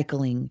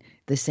 recycling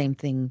the same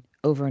thing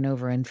over and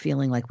over and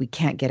feeling like we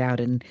can't get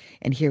out. And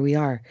here we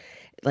are,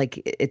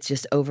 like it's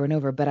just over and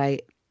over.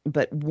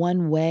 But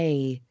one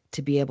way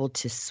to be able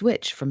to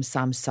switch from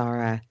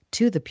samsara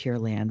to the Pure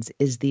Lands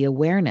is the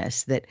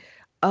awareness that,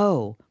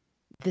 oh,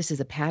 this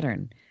is a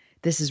pattern.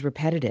 This is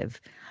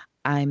repetitive.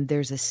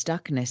 There's a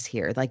stuckness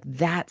here. Like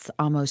that's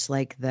almost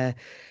like the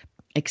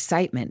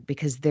excitement,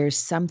 because there's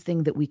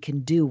something that we can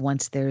do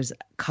once there's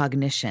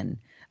cognition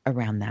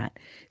around that.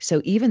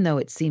 So even though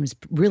it seems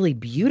really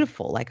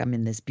beautiful, like I'm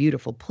in this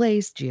beautiful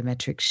place,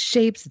 geometric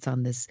shapes, it's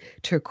on this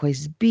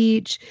turquoise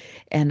beach,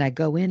 and I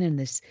go in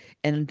this,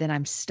 and then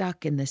I'm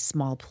stuck in this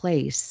small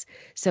place.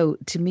 So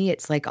to me,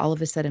 it's like all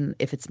of a sudden,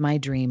 if it's my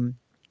dream,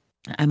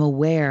 I'm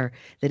aware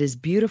that as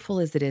beautiful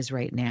as it is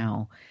right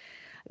now,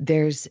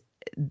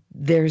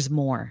 there's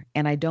more,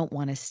 and I don't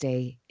want to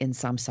stay in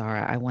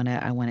samsara. I want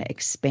to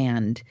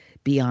expand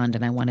beyond,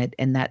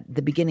 and that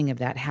the beginning of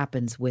that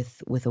happens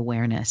with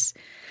awareness.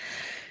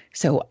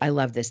 So I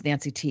love this.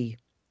 Nancy T,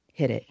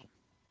 hit it.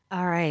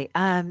 All right.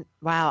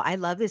 Wow. I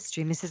love this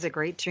dream. This is a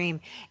great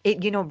dream.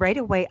 Right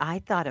away, I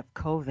thought of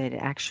COVID,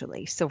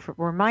 actually. So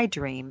for my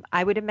dream,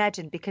 I would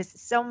imagine, because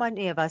so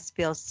many of us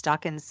feel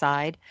stuck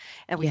inside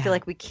and we feel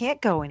like we can't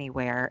go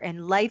anywhere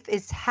and life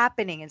is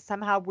happening and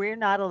somehow we're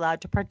not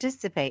allowed to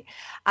participate.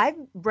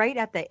 I'm right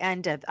at the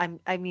end of, I'm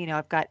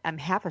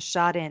half a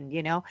shot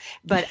in,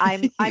 but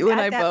I'm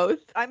both.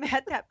 I'm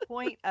at that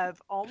point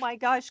of, oh my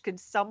gosh,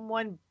 could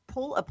someone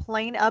pull a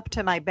plane up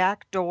to my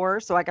back door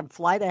so I can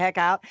fly the heck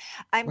out?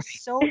 I'm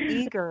so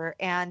eager,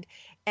 and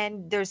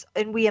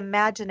we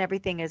imagine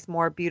everything is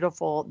more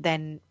beautiful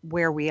than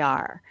where we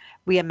are.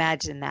 We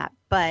imagine that.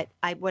 But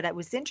what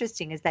was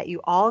interesting is that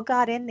you all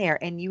got in there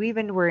and you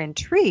even were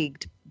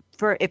intrigued.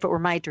 If it were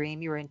my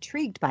dream, you were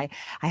intrigued by,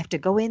 I have to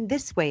go in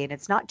this way, and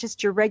it's not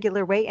just your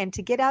regular way, and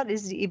to get out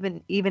is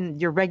even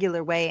your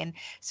regular way. And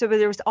so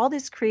there was all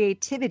this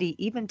creativity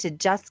even to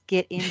just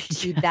get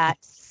into that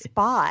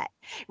spot,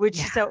 which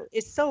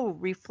so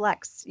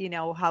reflects,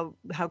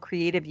 how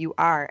creative you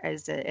are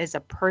as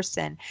a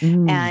person.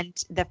 And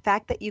the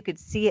fact that you could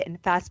see it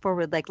and fast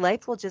forward, like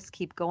life will just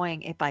keep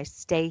going if I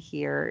stay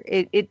here.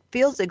 It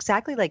feels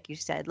exactly like you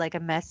said, like a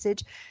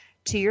message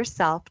to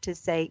yourself to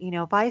say,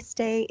 if I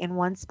stay in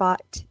one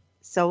spot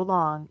so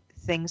long,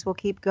 things will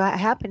keep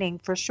happening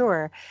for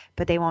sure,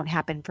 but they won't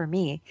happen for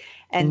me.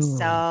 And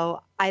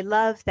so I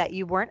love that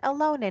you weren't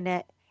alone in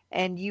it,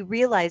 and you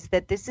realize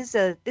that this is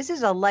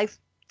a life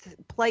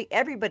play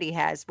everybody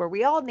has, where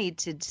we all need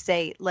to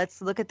say,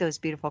 let's look at those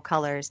beautiful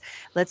colors.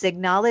 Let's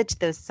acknowledge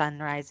those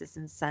sunrises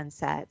and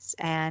sunsets.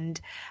 And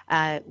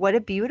what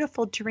a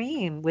beautiful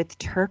dream with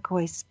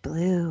turquoise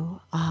blue.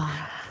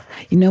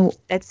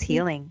 That's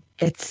healing.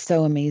 It's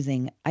so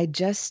amazing.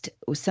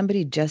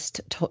 Somebody just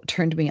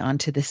turned me on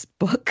to this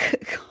book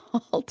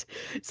called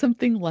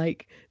something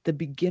like The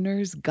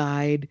Beginner's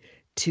Guide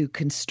to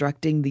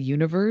Constructing the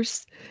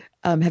Universe.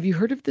 Have you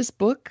heard of this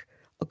book?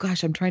 Oh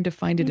gosh, I'm trying to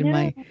find it in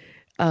my,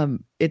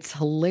 it's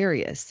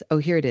hilarious. Oh,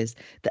 here it is.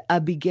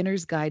 A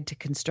Beginner's Guide to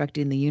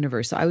Constructing the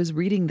Universe. So I was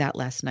reading that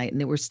last night,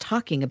 and it was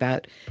talking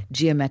about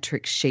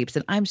geometric shapes.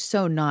 And I'm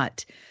so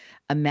not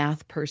a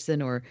math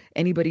person or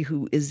anybody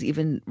who is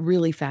even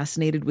really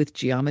fascinated with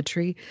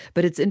geometry,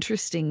 but it's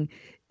interesting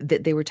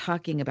that they were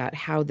talking about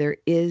how there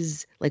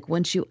is, like,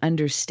 once you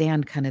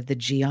understand kind of the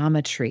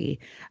geometry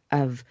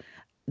of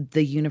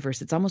the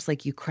universe, it's almost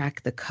like you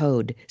crack the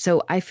code.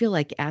 So I feel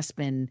like,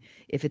 Aspen,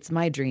 if it's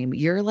my dream,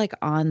 you're like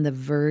on the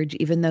verge.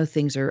 Even though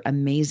things are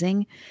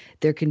amazing,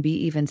 there can be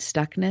even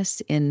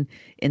stuckness in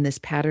this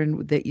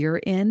pattern that you're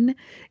in,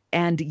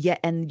 and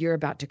you're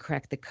about to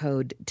crack the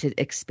code to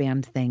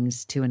expand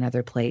things to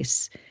another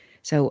place.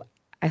 So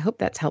I hope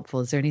that's helpful.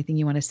 Is there anything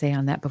you want to say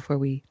on that before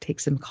we take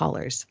some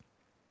callers?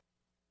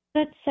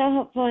 That's so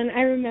helpful. And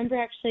I remember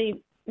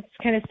actually, it's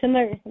kind of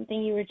similar to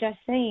something you were just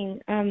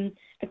saying.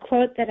 A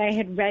quote that I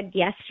had read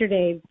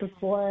yesterday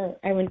before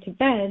I went to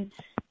bed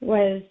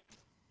was,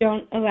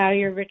 "Don't allow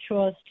your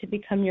rituals to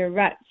become your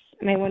ruts."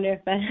 And I wonder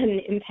if that had an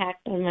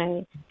impact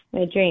on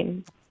my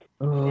dream.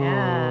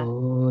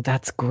 Oh,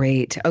 that's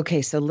great.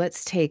 Okay, so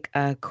let's take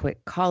a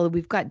quick call.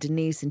 We've got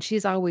Denise, and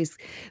she's always,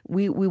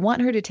 we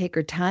want her to take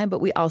her time, but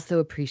we also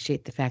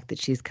appreciate the fact that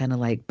she's kind of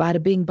like,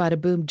 bada bing, bada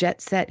boom,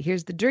 jet set,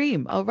 here's the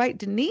dream. All right,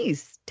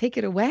 Denise, take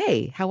it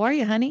away. How are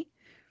you, honey?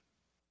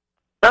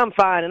 I'm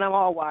fine, and I'm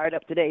all wired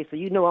up today, so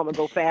you know I'm going to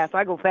go fast.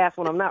 I go fast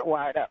when I'm not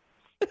wired up.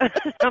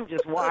 I'm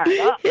just wired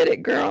up. Hit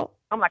it, girl.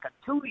 I'm like a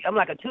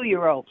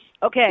 2-year-old.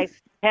 Okay,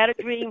 had a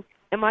dream,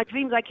 and my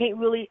dreams I can't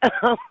really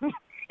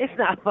it's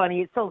not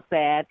funny. It's so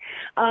sad.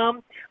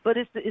 But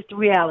it's the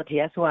reality.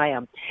 That's who I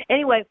am.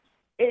 Anyway,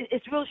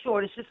 it's real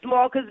short. It's just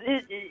small because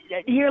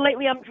here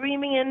lately I'm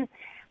dreaming and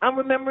I'm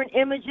remembering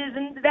images,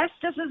 and that's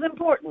just as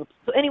important.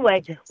 So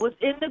anyway, was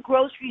in the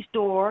grocery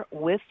store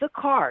with the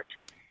cart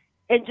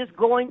and just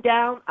going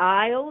down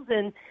aisles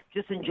and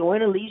just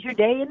enjoying a leisure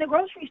day in the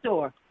grocery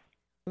store.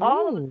 Ooh.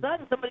 All of a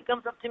sudden, somebody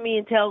comes up to me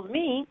and tells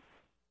me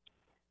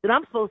that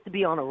I'm supposed to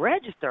be on a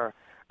register.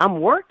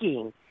 I'm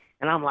working.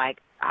 And I'm like,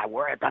 I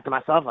thought to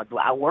myself, like, do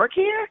I work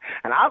here?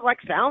 And I was like,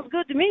 sounds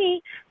good to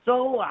me.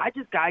 So I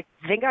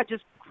think I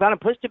just kind of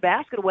pushed the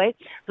basket away.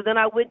 So then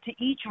I went to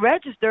each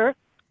register,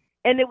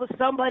 and there was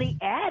somebody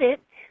at it.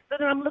 So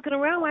then I'm looking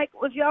around like,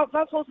 if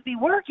I'm supposed to be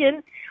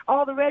working,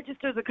 all the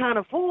registers are kind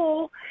of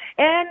full.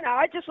 And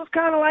I just was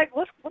kind of like,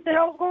 what the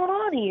hell's going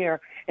on here?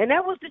 And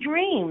that was the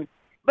dream.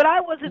 But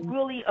I wasn't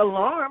really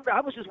alarmed. I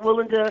was just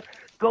willing to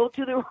go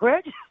to the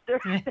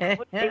register. That's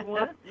what they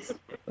wanted.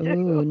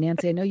 Ooh,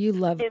 Nancy, I know you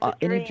love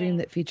any dream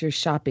that features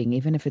shopping,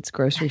 even if it's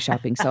grocery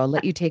shopping. So I'll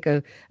let you take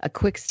a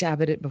quick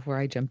stab at it before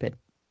I jump in.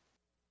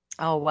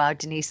 Oh, wow,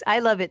 Denise. I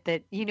love it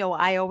that,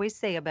 I always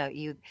say about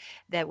you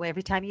that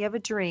every time you have a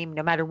dream,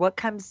 no matter what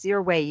comes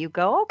your way, you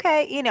go,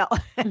 okay,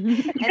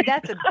 and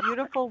that's a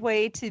beautiful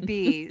way to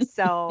be.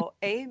 So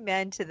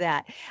amen to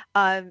that.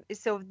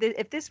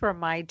 If this were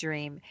my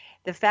dream,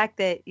 the fact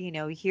that,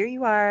 here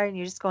you are and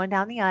you're just going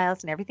down the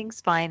aisles and everything's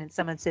fine and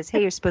someone says,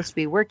 hey, you're supposed to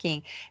be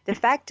working. The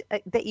fact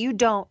that you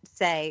don't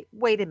say,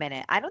 wait a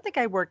minute, I don't think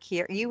I work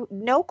here.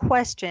 No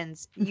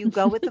questions. You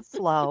go with the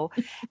flow.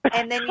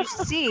 And then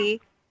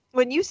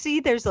when you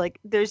see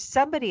there's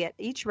somebody at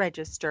each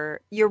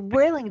register, you're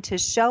willing to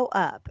show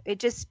up.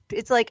 It's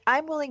like,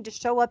 I'm willing to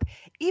show up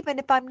even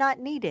if I'm not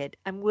needed.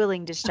 I'm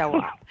willing to show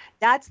up.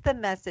 That's the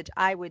message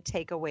I would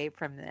take away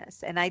from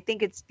this. And I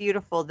think it's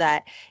beautiful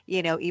that,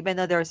 even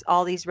though there's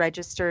all these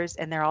registers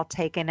and they're all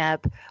taken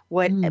up,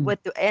 what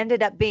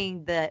ended up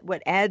being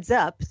what adds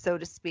up, so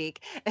to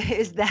speak,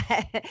 is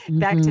that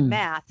back to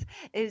math,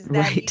 is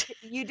that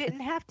you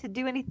didn't have to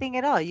do anything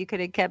at all. You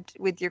could have kept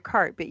with your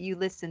cart, but you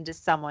listened to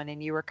someone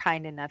and you were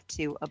kind enough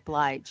to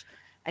oblige.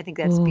 I think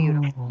that's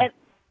beautiful.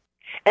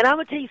 And I'm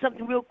going to tell you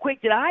something real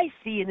quick that I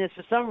see in this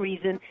for some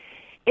reason.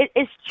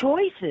 It's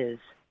choices.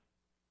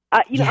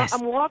 Yes.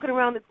 I'm walking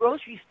around the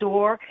grocery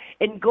store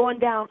and going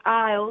down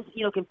aisles,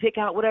 can pick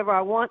out whatever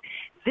I want.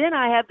 Then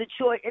I have the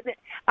choice.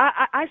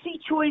 I see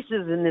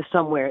choices in this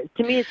somewhere.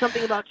 To me, it's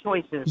something about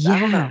choices.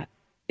 Yeah.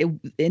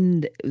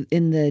 In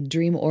the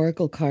dream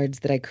oracle cards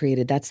that I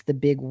created, that's the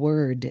big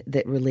word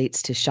that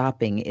relates to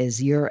shopping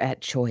is you're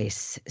at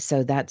choice.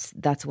 So that's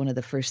one of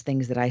the first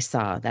things that I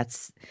saw.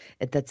 That's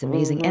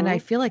amazing. Mm-hmm. And I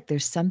feel like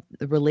there's some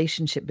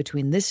relationship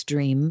between this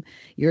dream,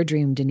 your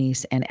dream,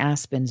 Denise, and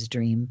Aspen's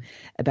dream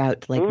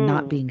about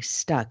not being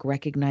stuck,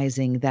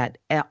 recognizing that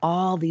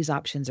all these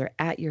options are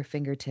at your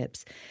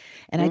fingertips.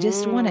 And I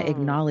just want to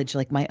acknowledge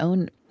my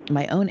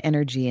own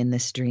energy in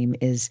this dream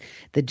is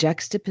the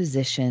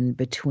juxtaposition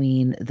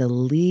between the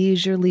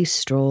leisurely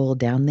stroll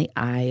down the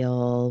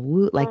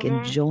aisle,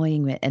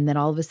 enjoying it, and then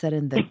all of a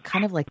sudden the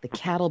kind of like the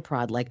cattle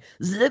prod,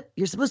 zip,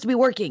 you're supposed to be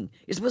working.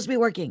 You're supposed to be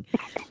working.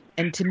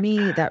 And to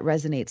me, that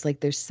resonates.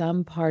 There's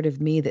some part of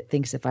me that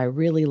thinks if I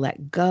really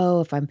let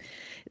go,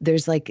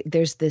 there's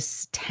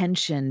this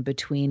tension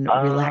between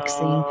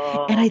relaxing.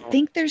 And I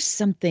think there's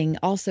something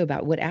also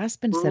about what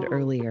Aspen said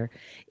earlier.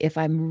 If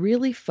I'm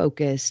really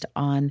focused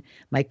on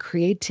my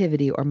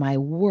creativity or my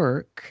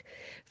work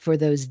for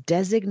those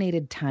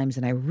designated times,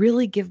 and I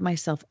really give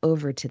myself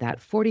over to that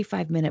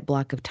 45-minute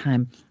block of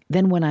time,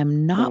 then when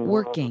I'm not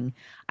working,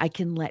 I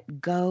can let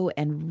go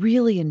and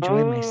really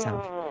enjoy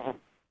myself.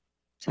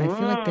 So I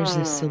feel like there's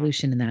a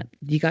solution in that.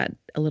 You got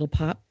a little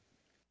pop?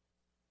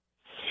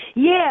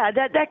 Yeah,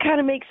 that kind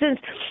of makes sense.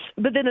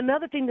 But then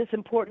another thing that's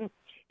important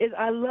is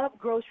I love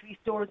grocery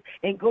stores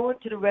and going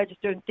to the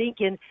register and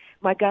thinking,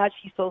 my God,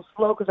 she's so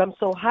slow because I'm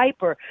so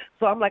hyper.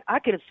 So I'm like, I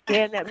could have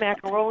scanned that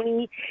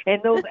macaroni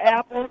and those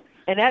apples.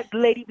 and that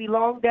lady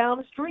belonged down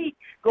the street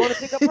going to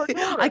pick up her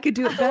daughter. I could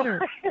do it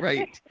better.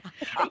 Right.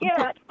 Yeah,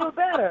 I could do it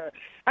better.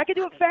 I could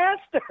do it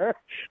faster.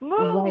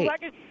 Move.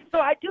 Right. So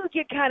I do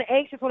get kind of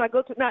anxious when I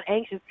go to, not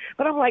anxious,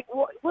 but I'm like,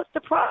 what's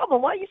the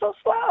problem? Why are you so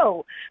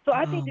slow? So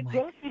I think the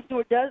grocery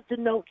store does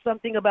denote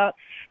something about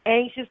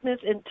anxiousness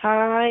and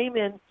time,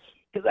 and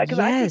because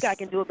I think I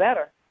can do it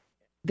better.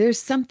 There's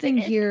something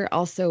here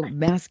also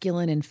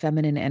masculine and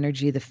feminine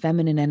energy, the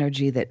feminine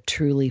energy that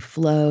truly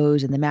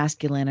flows, and the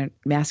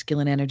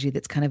masculine energy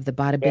that's kind of the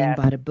bada bing,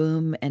 bada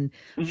boom, and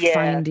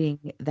finding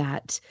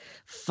that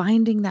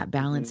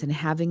balance and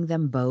having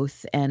them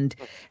both. And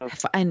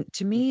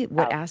to me,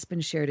 what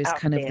Aspen shared is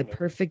kind of the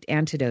perfect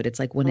antidote. It's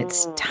like when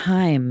it's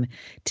time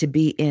to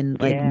be in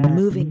like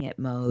moving it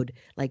mode,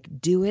 like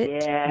do it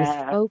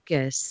with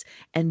focus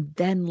and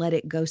then let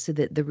it go so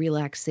that the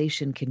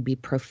relaxation can be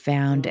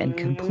profound and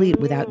complete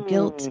without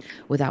guilt,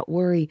 without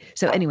worry.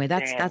 So anyway,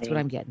 that's what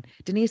I'm getting.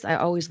 Denise, I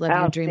always love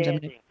your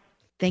dreams.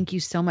 Thank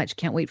you so much.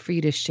 Can't wait for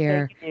you to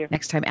share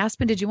next time.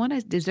 Aspen,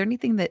 is there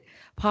anything that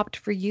popped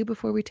for you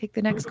before we take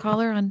the next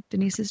caller on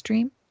Denise's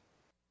dream?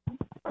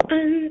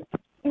 Well,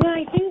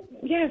 I think,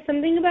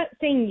 something about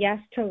saying yes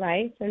to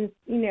life. And,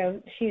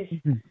 she's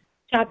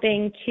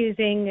shopping,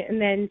 choosing, and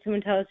then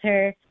someone tells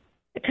her,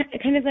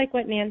 kind of like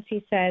what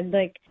Nancy said,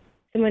 like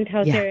someone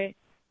tells her,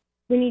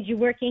 we need you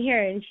working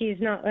here. And she's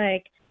not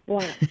like,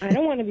 well, I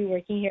don't want to be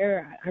working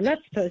here. Or, I'm not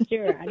supposed to,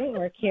 or I don't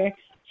work here.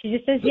 She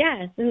just says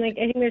yes. And like,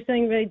 I think there's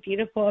something really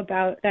beautiful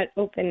about that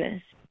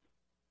openness.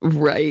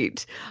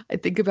 Right. I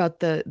think about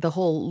the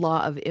whole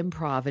law of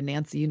improv, and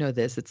Nancy, you know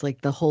this, it's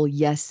like the whole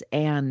yes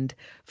and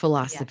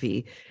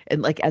philosophy,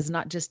 and like as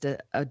not just a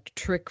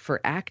trick for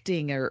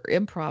acting or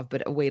improv,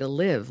 but a way to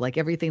live. Like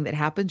everything that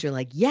happens, you're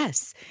like,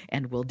 yes,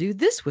 and we'll do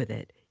this with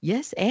it.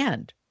 Yes,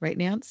 and right,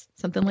 Nance?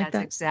 Something like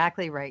that? That's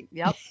exactly right.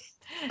 Yep.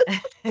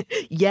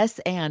 Yes,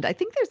 and I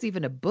think there's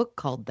even a book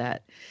called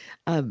that.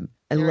 I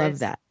love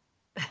that.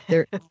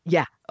 There,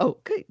 Oh,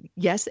 good.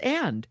 Yes,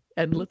 and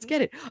let's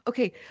get it.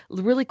 Okay,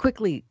 really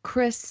quickly,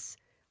 Chris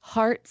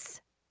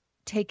Hearts,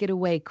 take it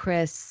away,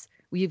 Chris.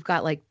 We've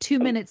got like 2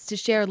 minutes to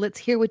share. Let's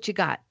hear what you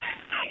got.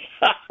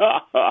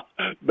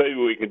 Maybe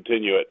we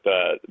continue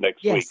it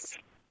next week.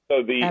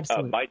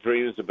 So my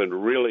dreams have been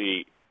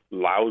really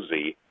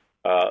lousy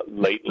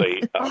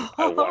lately. I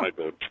want to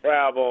go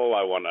travel.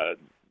 I want to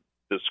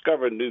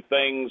discover new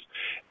things,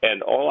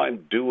 and all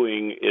I'm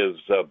doing is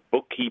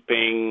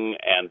bookkeeping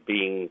and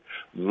being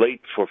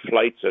late for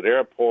flights at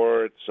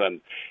airports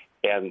and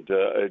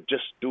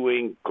just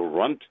doing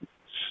grunt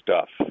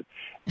stuff,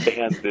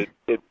 and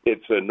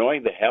it's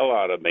annoying the hell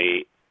out of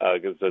me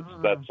because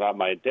that's not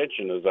my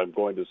intention. Is I'm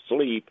going to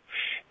sleep,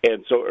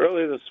 and so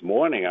early this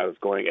morning I was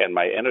going, and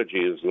my energy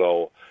is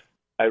low.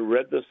 I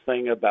read this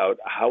thing about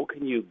how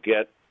can you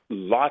get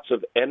lots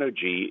of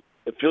energy,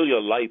 fill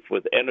your life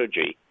with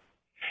energy.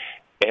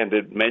 And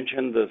it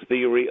mentioned the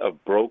theory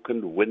of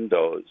broken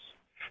windows,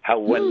 how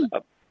when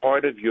a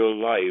part of your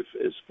life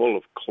is full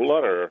of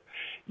clutter,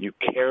 you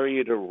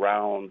carry it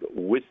around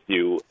with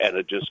you, and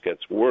it just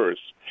gets worse.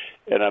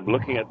 And I'm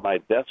looking at my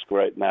desk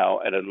right now,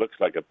 and it looks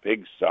like a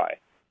pigsty.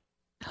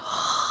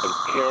 I'm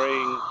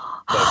carrying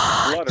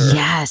the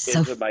clutter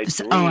into my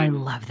dreams. Oh, I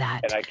love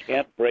that. And I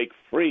can't break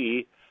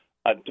free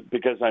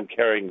because I'm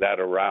carrying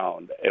that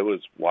around. It was,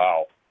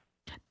 wow.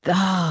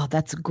 Oh,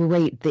 that's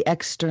great. The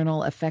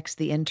external affects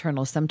the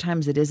internal.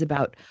 Sometimes it is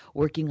about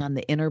working on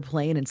the inner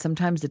plane, and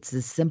sometimes it's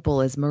as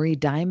simple as Marie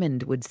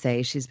Diamond would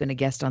say. She's been a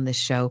guest on this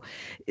show.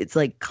 It's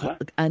like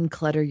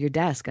unclutter your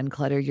desk,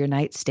 unclutter your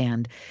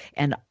nightstand,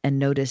 and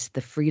notice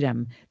the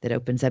freedom that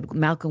opens up.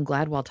 Malcolm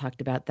Gladwell talked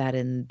about that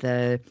in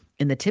the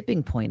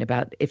tipping point,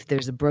 about if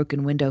there's a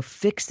broken window,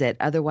 fix it.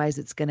 Otherwise,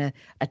 it's going to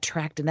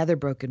attract another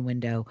broken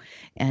window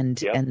and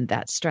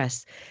that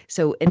stress.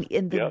 So,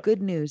 and the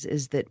good news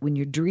is that when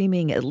you're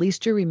dreaming, at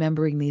least you're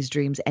remembering these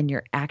dreams and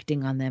you're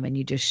acting on them, and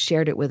you just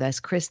shared it with us.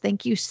 Chris,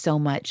 thank you so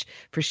much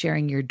for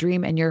sharing your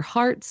dream and your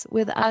hearts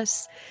with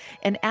us.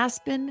 And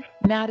Aspen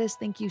Mattis,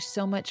 thank you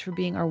so much for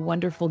being our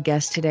wonderful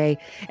guest today.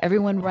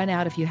 Everyone run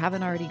out. If you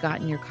haven't already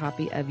gotten your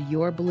copy of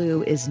Your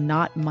Blue Is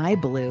Not My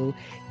Blue,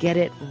 get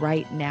it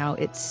right now.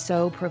 It's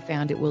so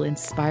profound. It will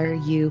inspire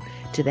you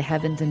to the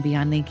heavens and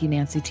beyond. Thank you,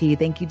 Nancy T.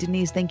 Thank you,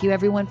 Denise. Thank you,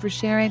 everyone, for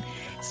sharing.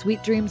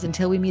 Sweet dreams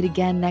until we meet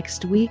again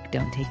next week.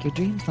 Don't take your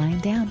dreams lying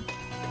down.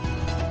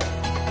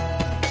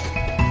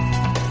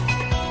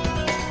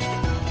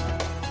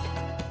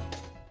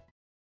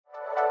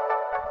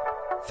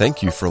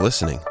 Thank you for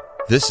listening.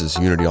 This is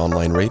Unity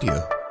Online Radio,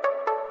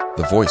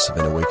 the voice of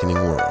an awakening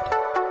world.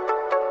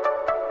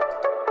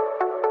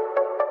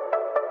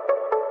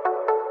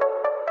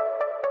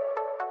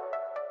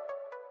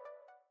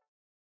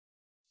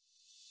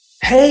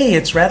 Hey,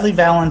 it's Radley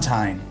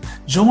Valentine.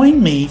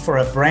 Join me for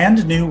a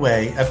brand new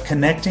way of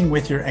connecting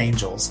with your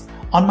angels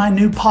on my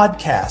new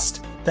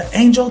podcast, The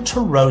Angel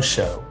Tarot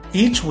Show.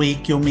 Each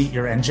week, you'll meet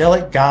your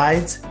angelic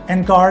guides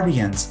and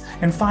guardians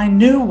and find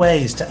new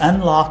ways to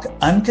unlock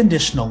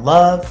unconditional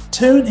love,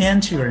 tune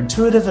into your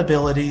intuitive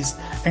abilities,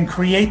 and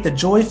create the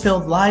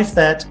joy-filled life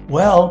that,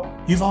 well,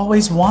 you've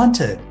always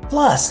wanted.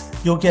 Plus,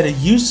 you'll get a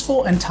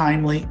useful and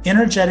timely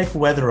energetic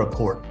weather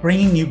report,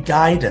 bringing you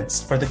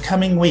guidance for the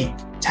coming week.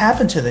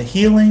 Tap into the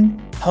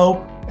healing,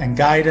 hope, and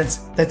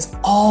guidance that's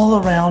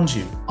all around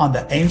you on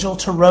the Angel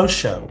Tarot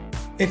Show,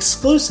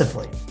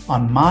 exclusively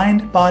on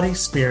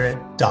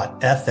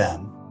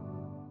mindbodyspirit.fm.